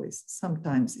English always.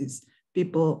 Sometimes it's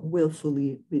people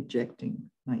willfully rejecting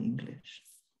my English.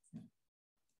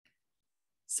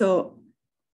 So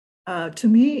to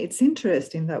me, it's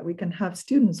interesting that we can have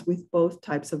students with both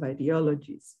types of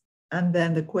ideologies. And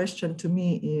then the question to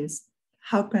me is,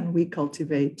 how can we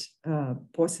cultivate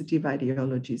positive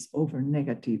ideologies over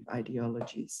negative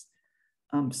ideologies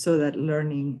so that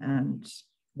learning and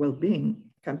well-being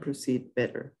can proceed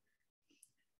better?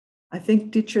 I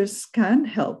think teachers can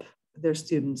help their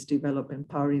students develop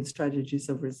empowering strategies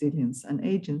of resilience and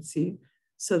agency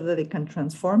so that they can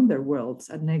transform their worlds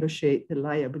and negotiate the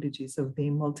liabilities of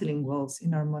being multilinguals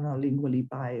in our monolingually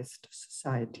biased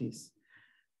societies.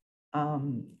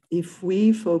 If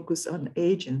we focus on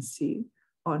agency,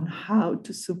 on how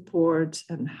to support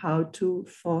and how to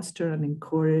foster and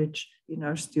encourage in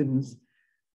our students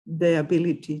the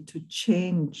ability to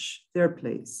change their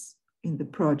place in the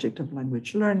project of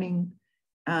language learning,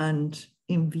 and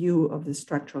in view of the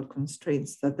structural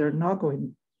constraints that they're not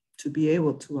going to be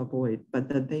able to avoid, but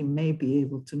that they may be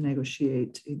able to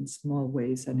negotiate in small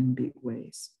ways and in big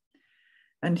ways.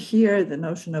 And here, the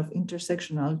notion of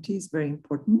intersectionality is very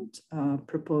important,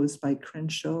 proposed by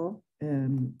Crenshaw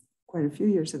quite a few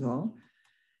years ago.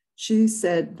 She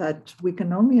said that we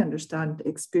can only understand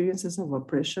experiences of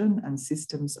oppression and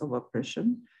systems of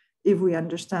oppression if we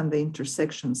understand the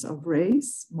intersections of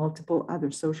race, multiple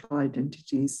other social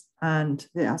identities, and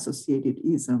the associated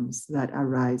isms that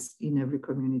arise in every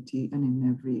community and in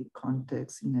every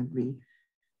context, in every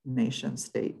nation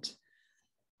state.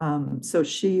 So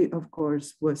she, of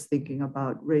course, was thinking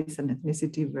about race and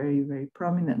ethnicity very, very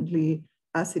prominently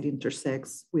as it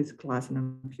intersects with class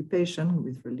and occupation,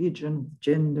 with religion, with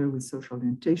gender, with social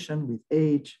orientation, with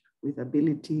age, with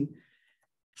ability.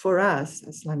 For us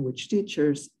as language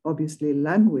teachers, obviously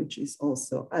language is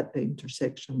also at the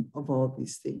intersection of all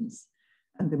these things.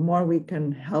 And the more we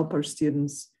can help our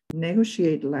students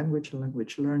negotiate language and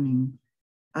language learning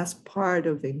as part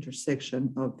of the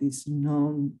intersection of these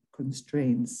known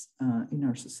constraints in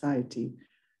our society,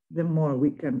 the more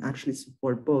we can actually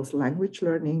support both language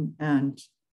learning and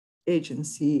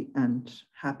agency and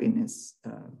happiness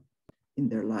in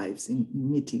their lives, in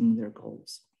meeting their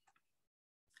goals.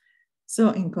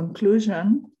 So in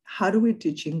conclusion, how do we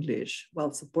teach English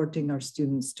while supporting our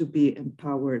students to be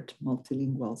empowered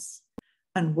multilinguals?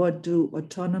 And what do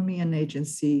autonomy and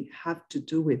agency have to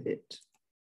do with it?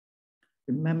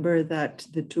 Remember that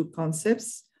the two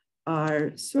concepts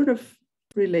are sort of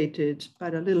related,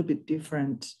 but a little bit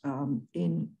different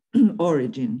in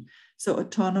origin. So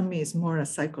autonomy is more a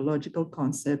psychological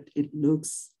concept. It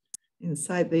looks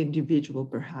inside the individual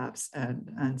perhaps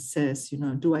and says, you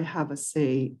know, do I have a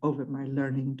say over my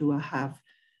learning? Do I have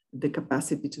the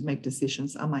capacity to make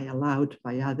decisions? Am I allowed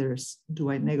by others?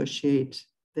 Do I negotiate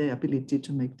the ability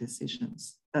to make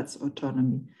decisions? That's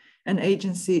autonomy. And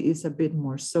agency is a bit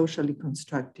more socially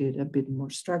constructed, a bit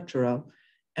more structural.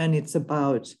 And it's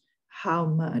about how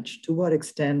much, to what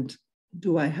extent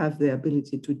do I have the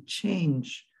ability to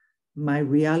change my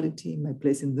reality, my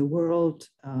place in the world,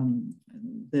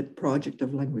 the project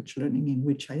of language learning in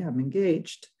which I am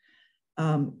engaged,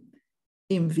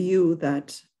 in view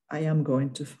that I am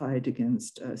going to fight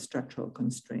against structural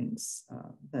constraints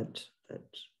that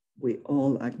we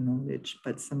all acknowledge,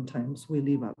 but sometimes we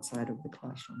live outside of the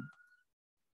classroom.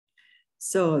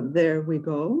 So there we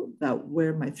go. That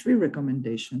were my 3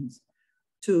 recommendations: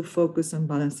 to focus on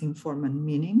balancing form and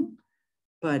meaning,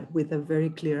 but with a very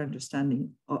clear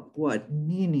understanding of what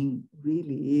meaning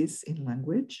really is in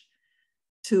language,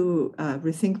 to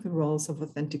rethink the roles of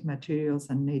authentic materials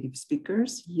and native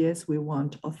speakers. Yes, we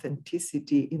want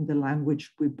authenticity in the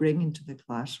language we bring into the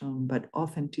classroom, but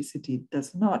authenticity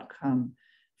does not come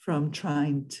from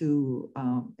trying to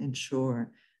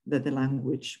ensure that the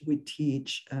language we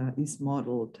teach is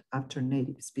modeled after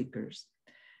native speakers.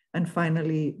 And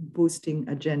finally, boosting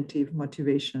agentive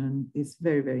motivation is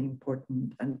very, very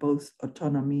important, and both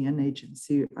autonomy and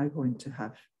agency are going to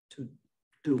have to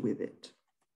do with it.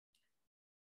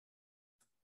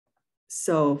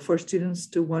 So for students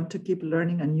to want to keep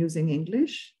learning and using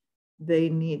English, they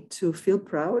need to feel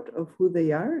proud of who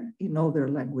they are in all their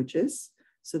languages.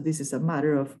 So this is a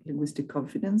matter of linguistic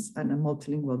confidence and a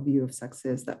multilingual view of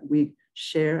success that we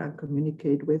share and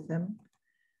communicate with them.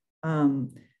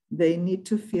 They need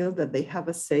to feel that they have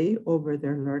a say over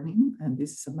their learning, and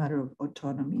this is a matter of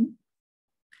autonomy.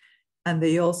 And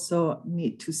they also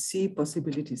need to see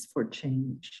possibilities for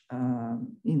change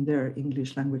in their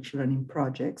English language learning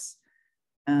projects.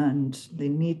 And they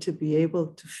need to be able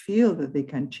to feel that they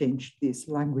can change these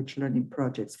language learning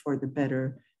projects for the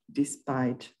better,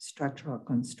 despite structural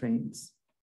constraints.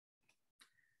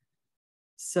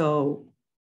 So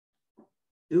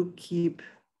do keep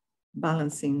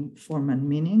balancing form and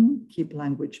meaning, keep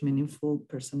language meaningful,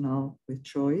 personal with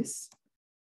choice,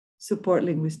 support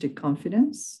linguistic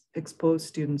confidence, expose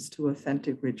students to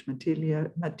authentic rich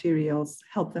materials,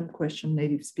 help them question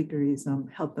native speakerism,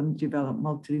 help them develop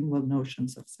multilingual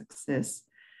notions of success,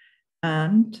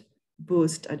 and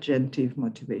boost agentive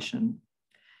motivation.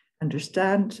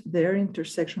 Understand their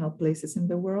intersectional places in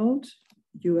the world.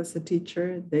 You as a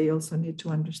teacher, they also need to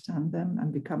understand them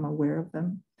and become aware of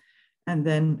them, and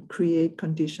then create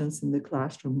conditions in the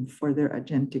classroom for their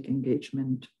agentic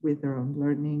engagement with their own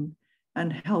learning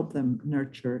and help them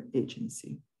nurture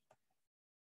agency.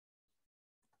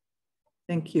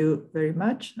 Thank you very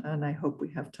much, and I hope we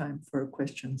have time for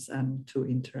questions and to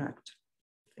interact.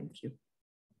 Thank you.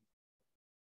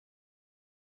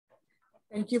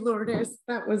 Thank you, Lourdes.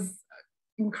 That was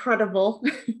incredible.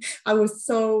 I was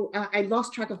so, I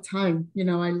lost track of time. You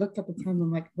know, I looked at the time,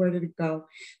 I'm like, where did it go?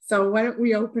 So why don't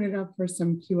we open it up for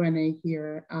some Q&A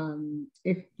here.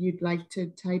 If you'd like to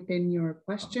type in your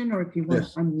question or if you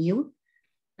want to unmute.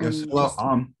 Yes,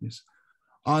 well, yes.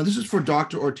 This is for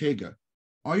Dr. Ortega.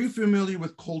 Are you familiar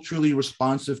with culturally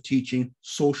responsive teaching,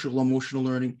 social emotional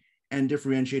learning, and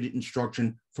differentiated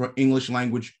instruction for English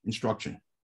language instruction?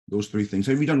 Those three things.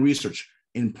 Have you done research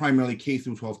in primarily K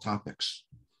through 12 topics?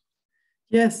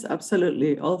 Yes,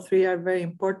 absolutely. All three are very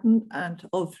important, and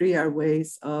all three are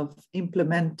ways of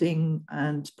implementing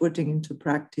and putting into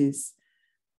practice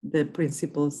the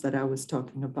principles that I was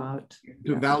talking about.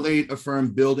 To validate,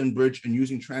 affirm, build, and bridge, and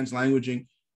using translanguaging,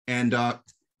 and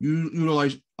you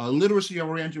utilize literacy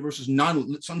oriented versus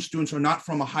non. Some students are not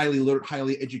from a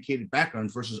highly educated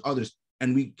background versus others,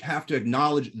 and we have to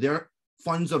acknowledge their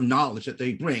funds of knowledge that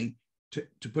they bring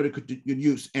to put it to good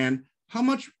use. And how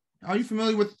much are you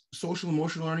familiar with social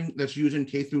emotional learning that's used in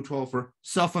K through 12 for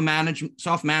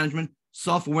self-management,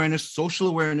 self-awareness, social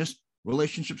awareness,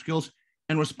 relationship skills,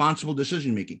 and responsible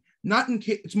decision-making? Not in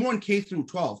K, it's more in K through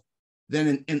 12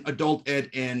 than in adult ed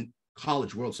and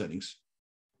college world settings.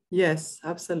 Yes,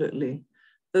 absolutely.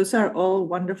 Those are all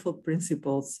wonderful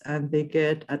principles, and they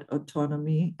get at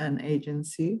autonomy and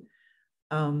agency,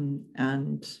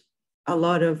 and a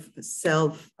lot of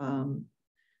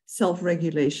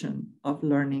self-regulation of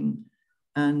learning.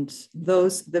 And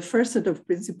the first set of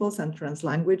principles and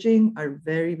translanguaging are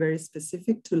very, very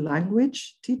specific to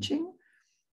language teaching.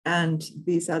 And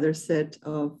these other set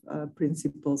of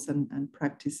principles and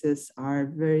practices are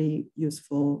very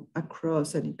useful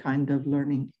across any kind of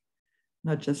learning,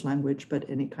 not just language, but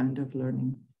any kind of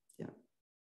learning. Yeah.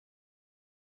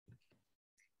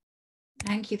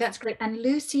 Thank you. That's great. And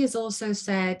Lucy has also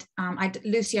said,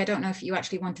 Lucy, I don't know if you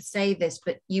actually want to say this,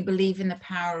 but you believe in the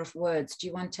power of words. Do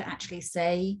you want to actually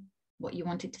say what you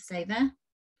wanted to say there?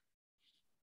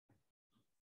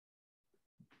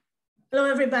 Hello,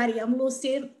 everybody. I'm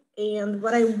Lucy. And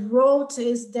what I wrote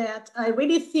is that I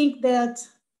really think that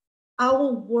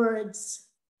our words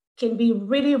can be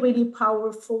really, really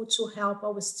powerful to help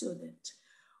our students.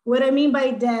 What I mean by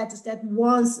that is that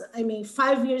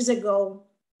 5 years ago,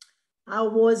 I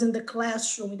was in the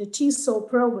classroom in the TESOL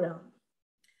program.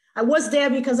 I was there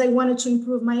because I wanted to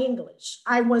improve my English.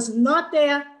 I was not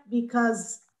there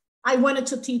because I wanted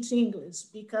to teach English,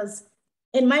 because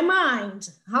in my mind,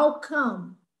 how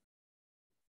come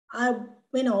I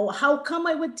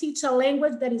would teach a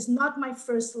language that is not my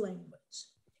first language?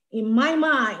 In my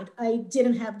mind, I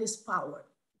didn't have this power.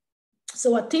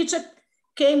 So a teacher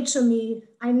came to me.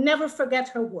 I never forget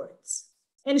her words.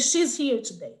 And she's here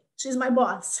today. She's my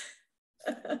boss.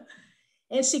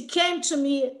 And she came to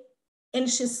me and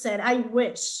she said, I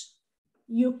wish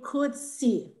you could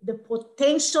see the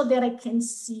potential that I can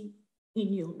see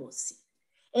in you, Lucy.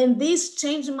 And this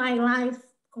changed my life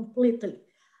completely.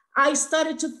 I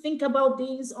started to think about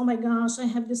this. Oh my gosh, I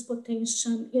have this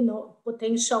potential,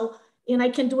 and I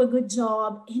can do a good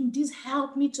job. And this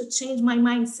helped me to change my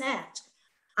mindset.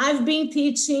 I've been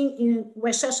teaching in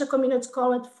Westchester Community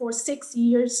College for 6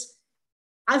 years.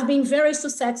 I've been very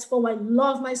successful. I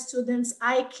love my students.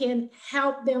 I can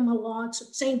help them a lot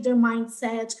to change their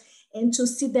mindset and to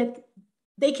see that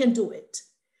they can do it.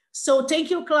 So thank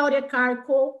you, Claudia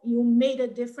Carco. You made a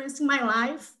difference in my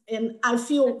life. And I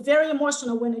feel very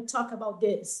emotional when I talk about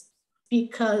this,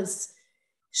 because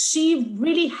she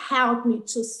really helped me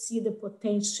to see the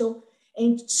potential,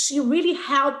 and she really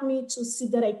helped me to see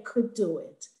that I could do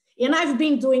it. And I've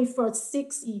been doing for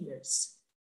 6 years.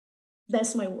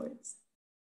 That's my words.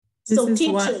 So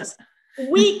teachers,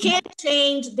 we can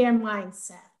change their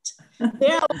mindset.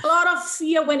 There are a lot of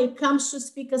fear when it comes to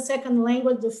speak a second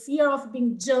language, the fear of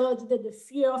being judged, the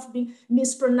fear of being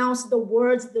mispronounced the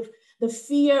words, the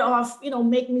fear of,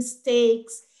 make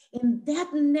mistakes. And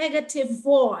that negative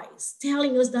voice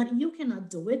telling us that you cannot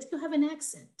do it, you have an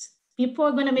accent. People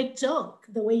are gonna make joke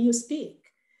the way you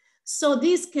speak. So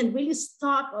this can really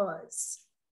stop us.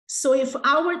 So if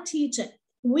our teacher,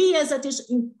 we as a teacher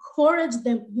encourage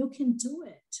them, you can do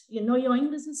it. Your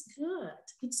English is good.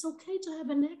 It's okay to have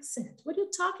an accent. What are you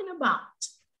talking about?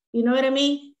 You know what I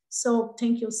mean? So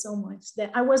thank you so much.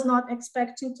 That I was not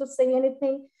expecting to say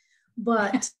anything,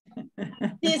 but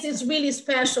this is really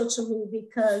special to me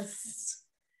because,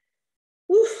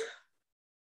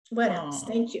 what else?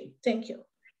 Thank you. Thank you.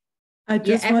 I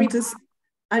just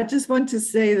want to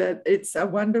say that it's a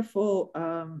wonderful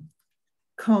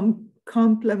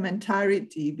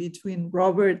complementarity between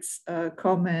Robert's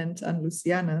comment and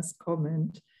Luciana's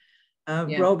comment.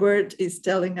 Robert is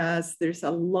telling us there's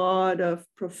a lot of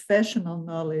professional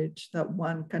knowledge that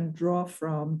one can draw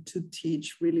from to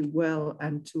teach really well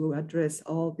and to address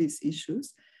all these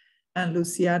issues. And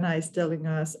Luciana is telling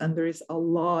us, and there is a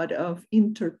lot of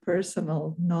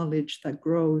interpersonal knowledge that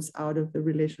grows out of the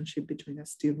relationship between a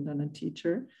student and a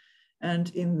teacher. And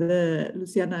in the,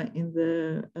 Luciana, in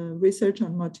the research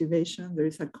on motivation, there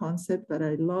is a concept that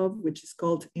I love, which is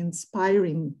called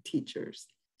inspiring teachers.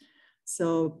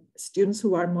 So students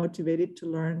who are motivated to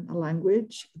learn a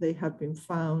language, they have been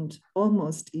found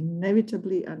almost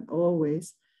inevitably and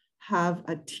always have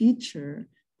a teacher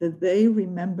that they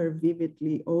remember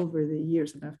vividly over the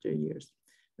years and after years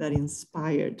that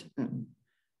inspired them.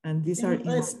 And these are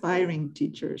inspiring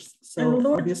teachers.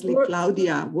 So obviously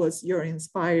Claudia was your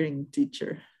inspiring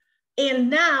teacher.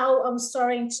 And now I'm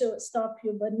starting to stop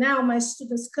you, but now my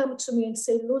students come to me and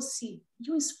say, Lucy,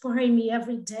 you inspire me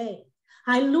every day.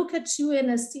 I look at you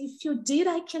and I see, if you did,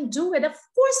 I can do it. Of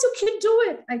course you can do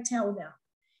it, I tell them.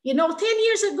 You know, 10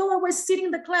 years ago, I was sitting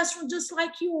in the classroom just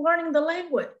like you, learning the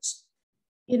language.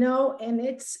 You know, and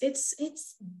it's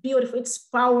beautiful, it's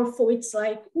powerful, it's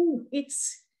like, ooh,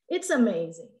 it's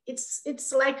amazing.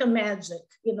 It's like a magic,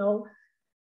 you know,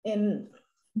 and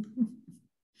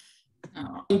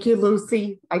thank you,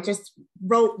 Lucy. I just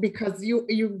wrote because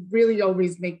you really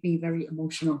always make me very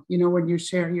emotional, you know, when you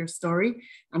share your story.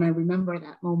 And I remember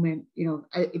that moment, you know,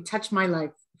 it touched my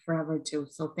life forever too.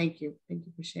 So thank you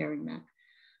for sharing that.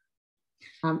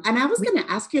 And I was going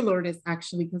to ask you, Lourdes,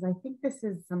 actually, because I think this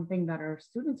is something that our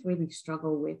students really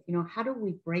struggle with. You know, how do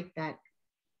we break that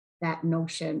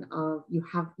notion of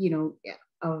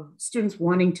of students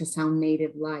wanting to sound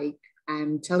native-like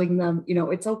and telling them, you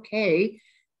know, it's okay.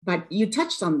 But you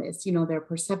touched on this, you know, their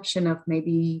perception of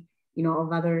maybe, you know,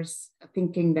 of others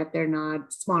thinking that they're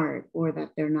not smart or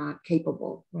that they're not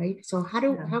capable, right? So how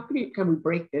can we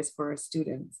break this for our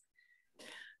students?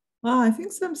 Well, I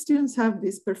think some students have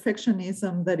this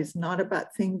perfectionism that is not a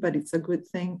bad thing, but it's a good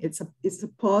thing. It's a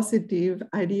positive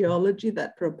ideology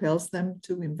that propels them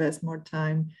to invest more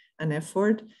time and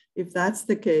effort. If that's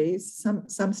the case,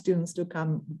 some students do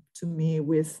come to me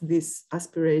with this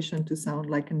aspiration to sound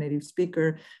like a native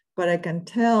speaker, but I can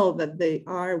tell that they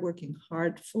are working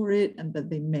hard for it and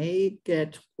that they may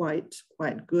get quite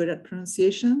good at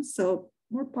pronunciation. So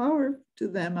more power to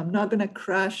them. I'm not going to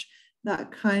crush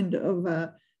that kind of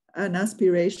an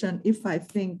aspiration if I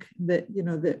think that, you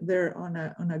know, that they're on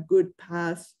a good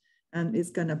path and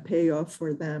it's going to pay off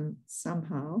for them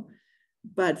somehow.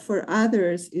 But for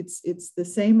others, it's the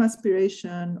same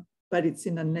aspiration, but it's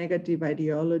in a negative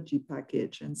ideology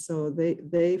package. And so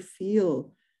they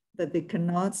feel that they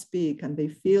cannot speak, and they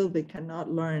feel they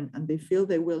cannot learn, and they feel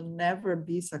they will never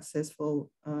be successful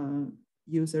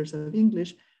users of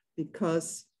English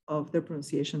because of their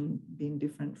pronunciation being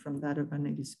different from that of a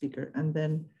native speaker. And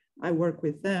then I work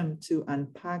with them to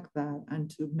unpack that and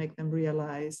to make them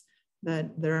realize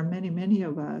that there are many, many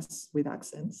of us with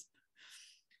accents.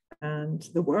 And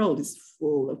the world is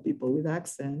full of people with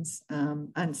accents,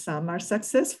 and some are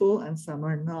successful and some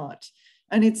are not.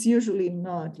 And it's usually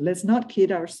not. Let's not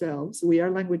kid ourselves. We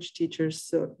are language teachers,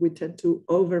 so we tend to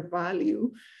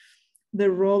overvalue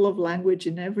the role of language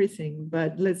in everything,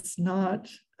 but let's not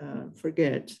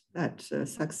forget that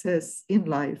success in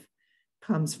life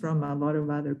comes from a lot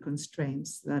of other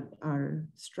constraints that are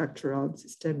structural,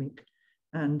 systemic,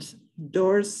 and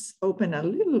doors open a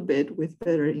little bit with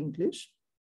better English,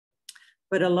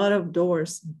 but a lot of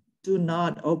doors do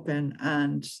not open,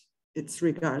 and it's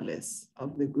regardless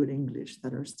of the good English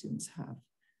that our students have.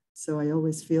 So I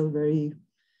always feel very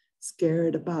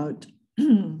scared about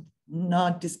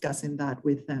not discussing that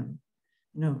with them.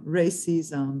 You know,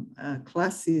 racism,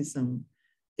 classism,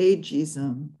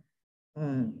 ageism,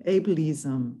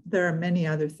 ableism. There are many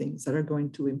other things that are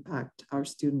going to impact our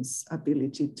students'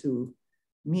 ability to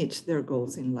meet their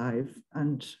goals in life.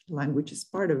 And language is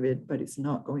part of it, but it's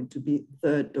not going to be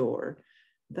the door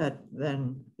that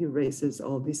then erases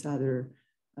all these other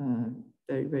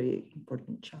very, very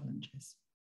important challenges.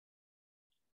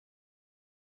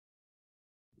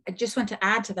 I just want to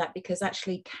add to that, because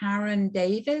actually Karen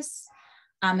Davis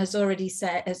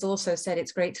has also said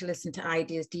it's great to listen to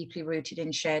ideas deeply rooted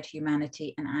in shared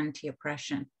humanity and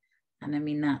anti-oppression. And I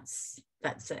mean, that's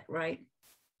it, right?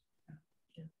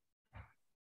 Yeah.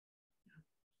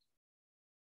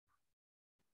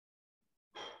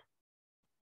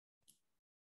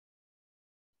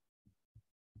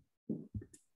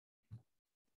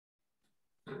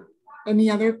 Any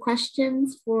other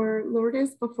questions for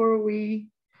Lourdes before we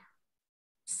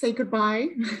say goodbye?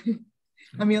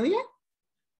 Amelia?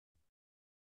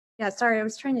 Yeah, sorry, I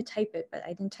was trying to type it, but I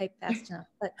didn't type fast enough.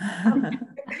 But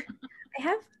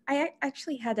I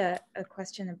actually had a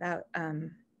question about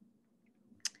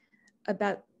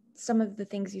some of the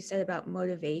things you said about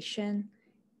motivation,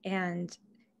 and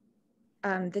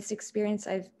this experience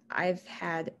I've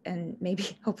had, and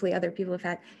maybe hopefully other people have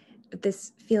had,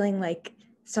 this feeling like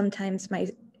sometimes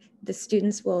the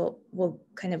students will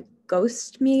kind of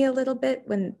ghost me a little bit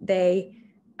when they,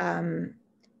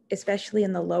 especially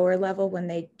in the lower level, when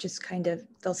they just kind of,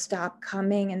 they'll stop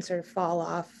coming and sort of fall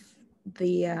off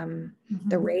the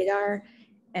radar.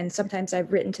 And sometimes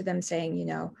I've written to them saying, you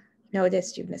know,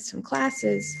 noticed you've missed some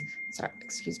classes. Sorry,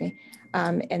 excuse me.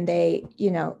 And they,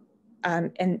 you know,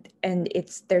 and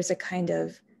there's a kind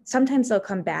of, sometimes they'll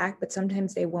come back, but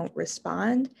sometimes they won't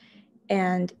respond.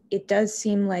 And it does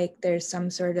seem like there's some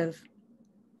sort of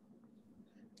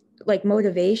like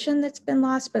motivation that's been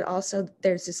lost, but also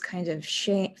there's this kind of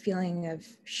feeling of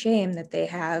shame that they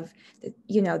have, that,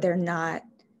 you know,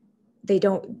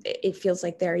 it feels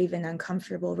like they're even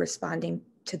uncomfortable responding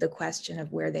to the question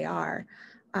of where they are.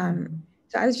 So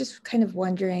I was just kind of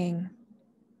wondering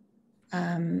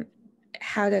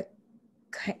how to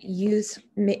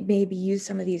maybe use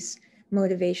some of these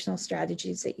motivational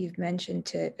strategies that you've mentioned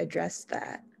to address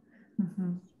that.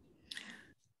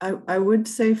 I would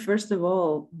say, first of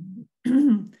all,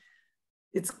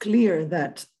 it's clear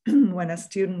that when a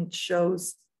student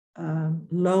shows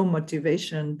low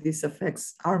motivation, this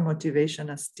affects our motivation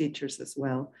as teachers as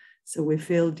well. So we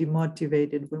feel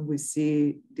demotivated when we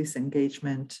see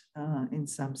disengagement in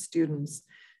some students.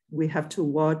 We have to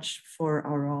watch for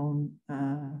our own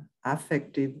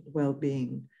affective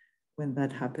well-being when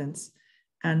that happens.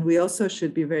 And we also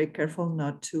should be very careful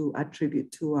not to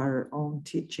attribute to our own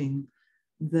teaching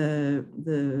the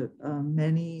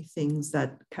many things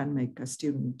that can make a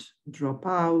student drop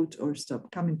out or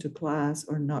stop coming to class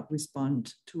or not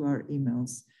respond to our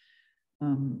emails.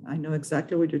 I know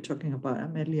exactly what you're talking about,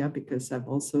 Amelia, because I've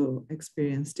also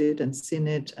experienced it and seen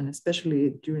it, and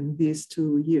especially during these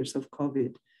 2 years of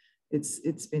COVID,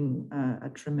 it's been a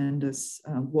tremendous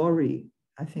worry,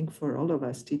 I think, for all of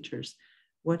us teachers.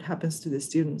 What happens to the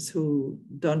students who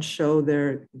don't show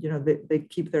their, you know, they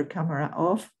keep their camera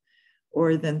off,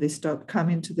 or then they stop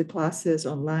coming to the classes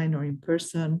online or in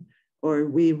person, or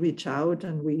we reach out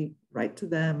and we write to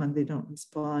them and they don't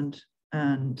respond.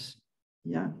 And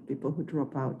yeah, people who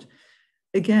drop out.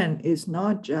 Again, it's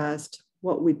not just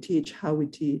what we teach, how we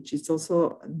teach, it's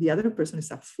also the other person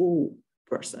is a full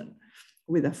person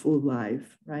with a full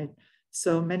life, right?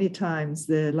 So many times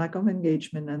the lack of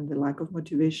engagement and the lack of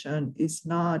motivation is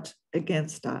not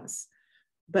against us,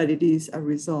 but it is a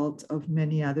result of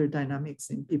many other dynamics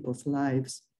in people's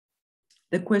lives.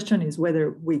 The question is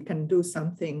whether we can do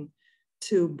something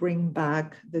to bring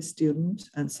back the student,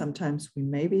 and sometimes we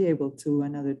may be able to,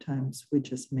 and other times we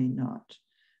just may not,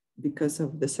 because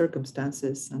of the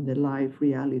circumstances and the life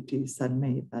realities that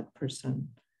made that person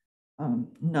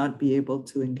not be able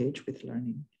to engage with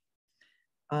learning.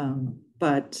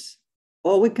 But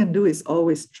all we can do is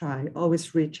always try,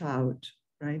 always reach out,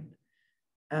 right?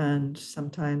 And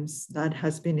sometimes that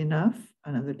has been enough,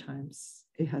 and other times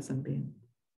it hasn't been.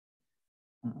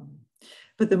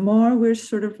 But the more we're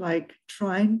sort of like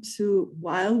trying to,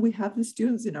 while we have the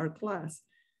students in our class,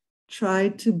 try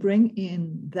to bring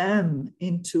in them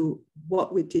into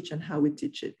what we teach and how we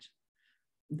teach it,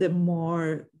 the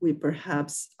more we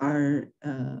perhaps are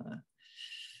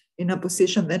in a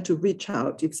position then to reach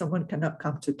out if someone cannot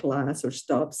come to class or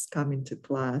stops coming to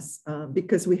class,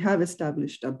 because we have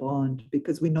established a bond,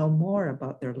 because we know more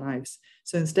about their lives.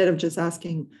 So instead of just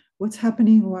asking, what's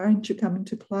happening? Why aren't you coming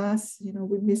to class? You know,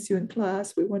 we miss you in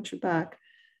class. We want you back.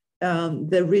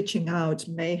 The reaching out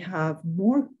may have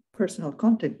more personal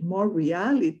content, more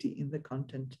reality in the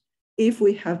content, if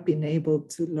we have been able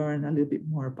to learn a little bit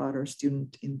more about our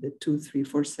student in the 2, 3,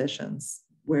 4 sessions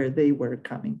where they were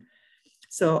coming.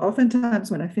 So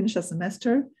oftentimes when I finish a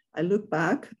semester, I look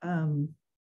back and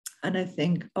I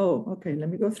think, oh, okay, let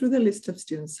me go through the list of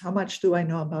students. How much do I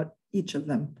know about each of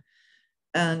them?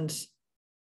 And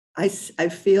I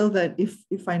feel that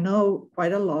if I know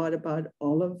quite a lot about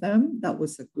all of them, that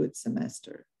was a good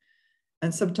semester.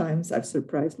 And sometimes I've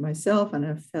surprised myself and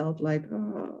I've felt like,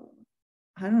 oh,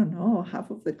 I don't know,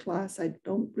 half of the class, I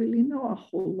don't really know a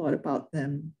whole lot about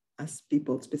them as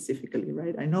people specifically,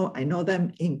 right? I know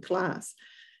them in class,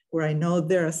 where I know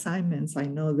their assignments, I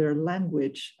know their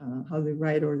language, how they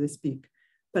write or they speak,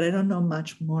 but I don't know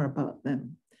much more about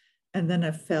them. And then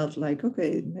I felt like,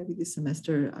 okay, maybe this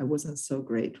semester I wasn't so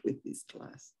great with this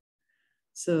class.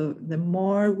 So the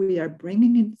more we are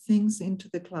bringing in things into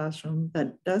the classroom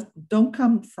that don't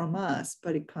come from us,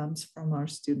 but it comes from our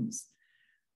students,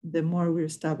 the more we're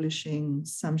establishing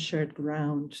some shared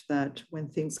ground that when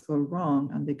things go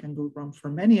wrong, and they can go wrong for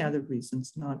many other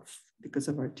reasons, not because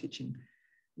of our teaching,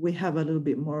 we have a little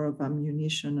bit more of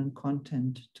ammunition and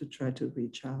content to try to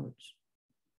reach out.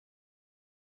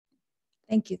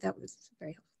 Thank you. That was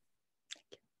very helpful.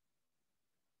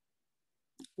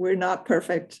 We're not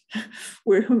perfect.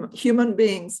 We're human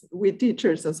beings. We're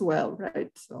teachers as well,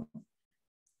 right? So,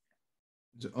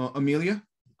 Amelia,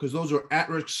 because those are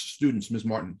at-risk students, Ms.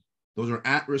 Martin. Those are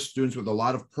at-risk students with a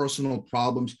lot of personal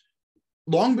problems.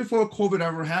 Long before COVID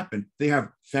ever happened, they have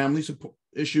family support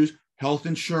issues, health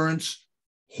insurance,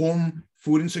 home,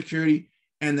 food insecurity,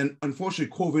 and then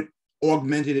unfortunately, COVID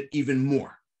augmented it even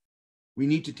more. We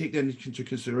need to take that into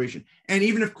consideration. And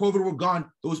even if COVID were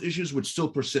gone, those issues would still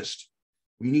persist.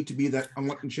 We need to be that. I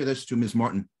want to share this to Ms.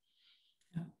 Martin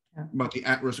about the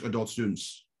at-risk adult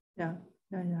students. Yeah.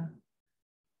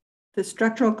 The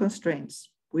structural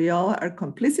constraints, we all are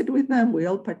complicit with them, we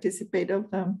all participate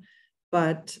of them,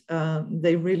 but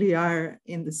they really are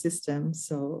in the system.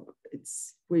 So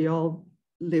we all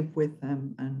live with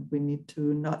them, and we need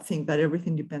to not think that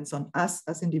everything depends on us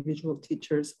as individual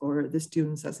teachers or the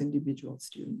students as individual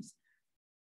students.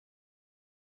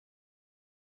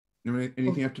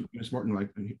 Anything after Ms. Martin?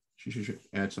 Like she should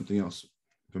add something else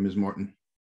for Ms. Martin.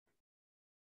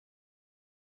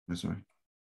 I'm sorry.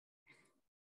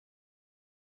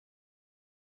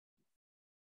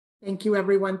 Thank you,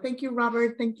 everyone. Thank you,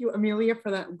 Robert. Thank you, Amelia, for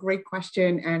that great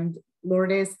question. And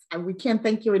Lourdes, we can't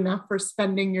thank you enough for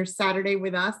spending your Saturday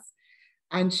with us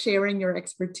and sharing your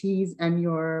expertise and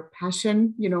your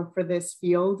passion, for this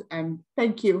field. And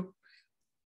thank you.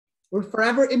 We're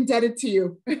forever indebted to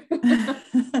you.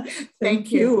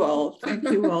 Thank you all. Thank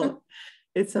you all.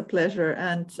 It's a pleasure.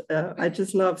 And I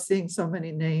just love seeing so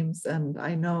many names. And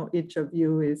I know each of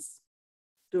you is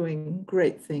doing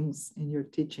great things in your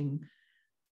teaching.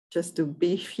 Just to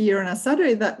be here on a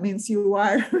Saturday, that means you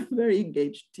are very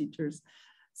engaged teachers.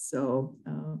 So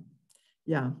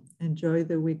yeah, enjoy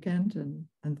the weekend,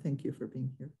 and thank you for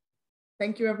being here.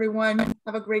 Thank you, everyone.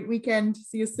 Have a great weekend.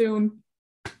 See you soon.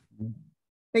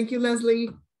 Thank you, Leslie.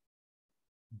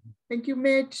 Thank you,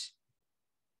 Mitch.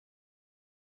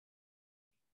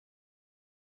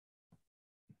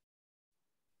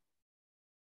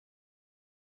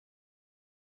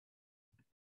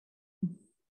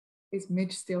 Is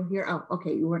Mitch still here? Oh,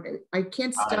 okay. You weren't. I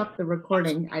can't stop the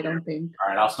recording, I don't think. All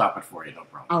right, I'll stop it for you, no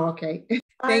problem. Oh, okay. Bye,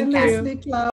 Thank you. Leslie Cloud.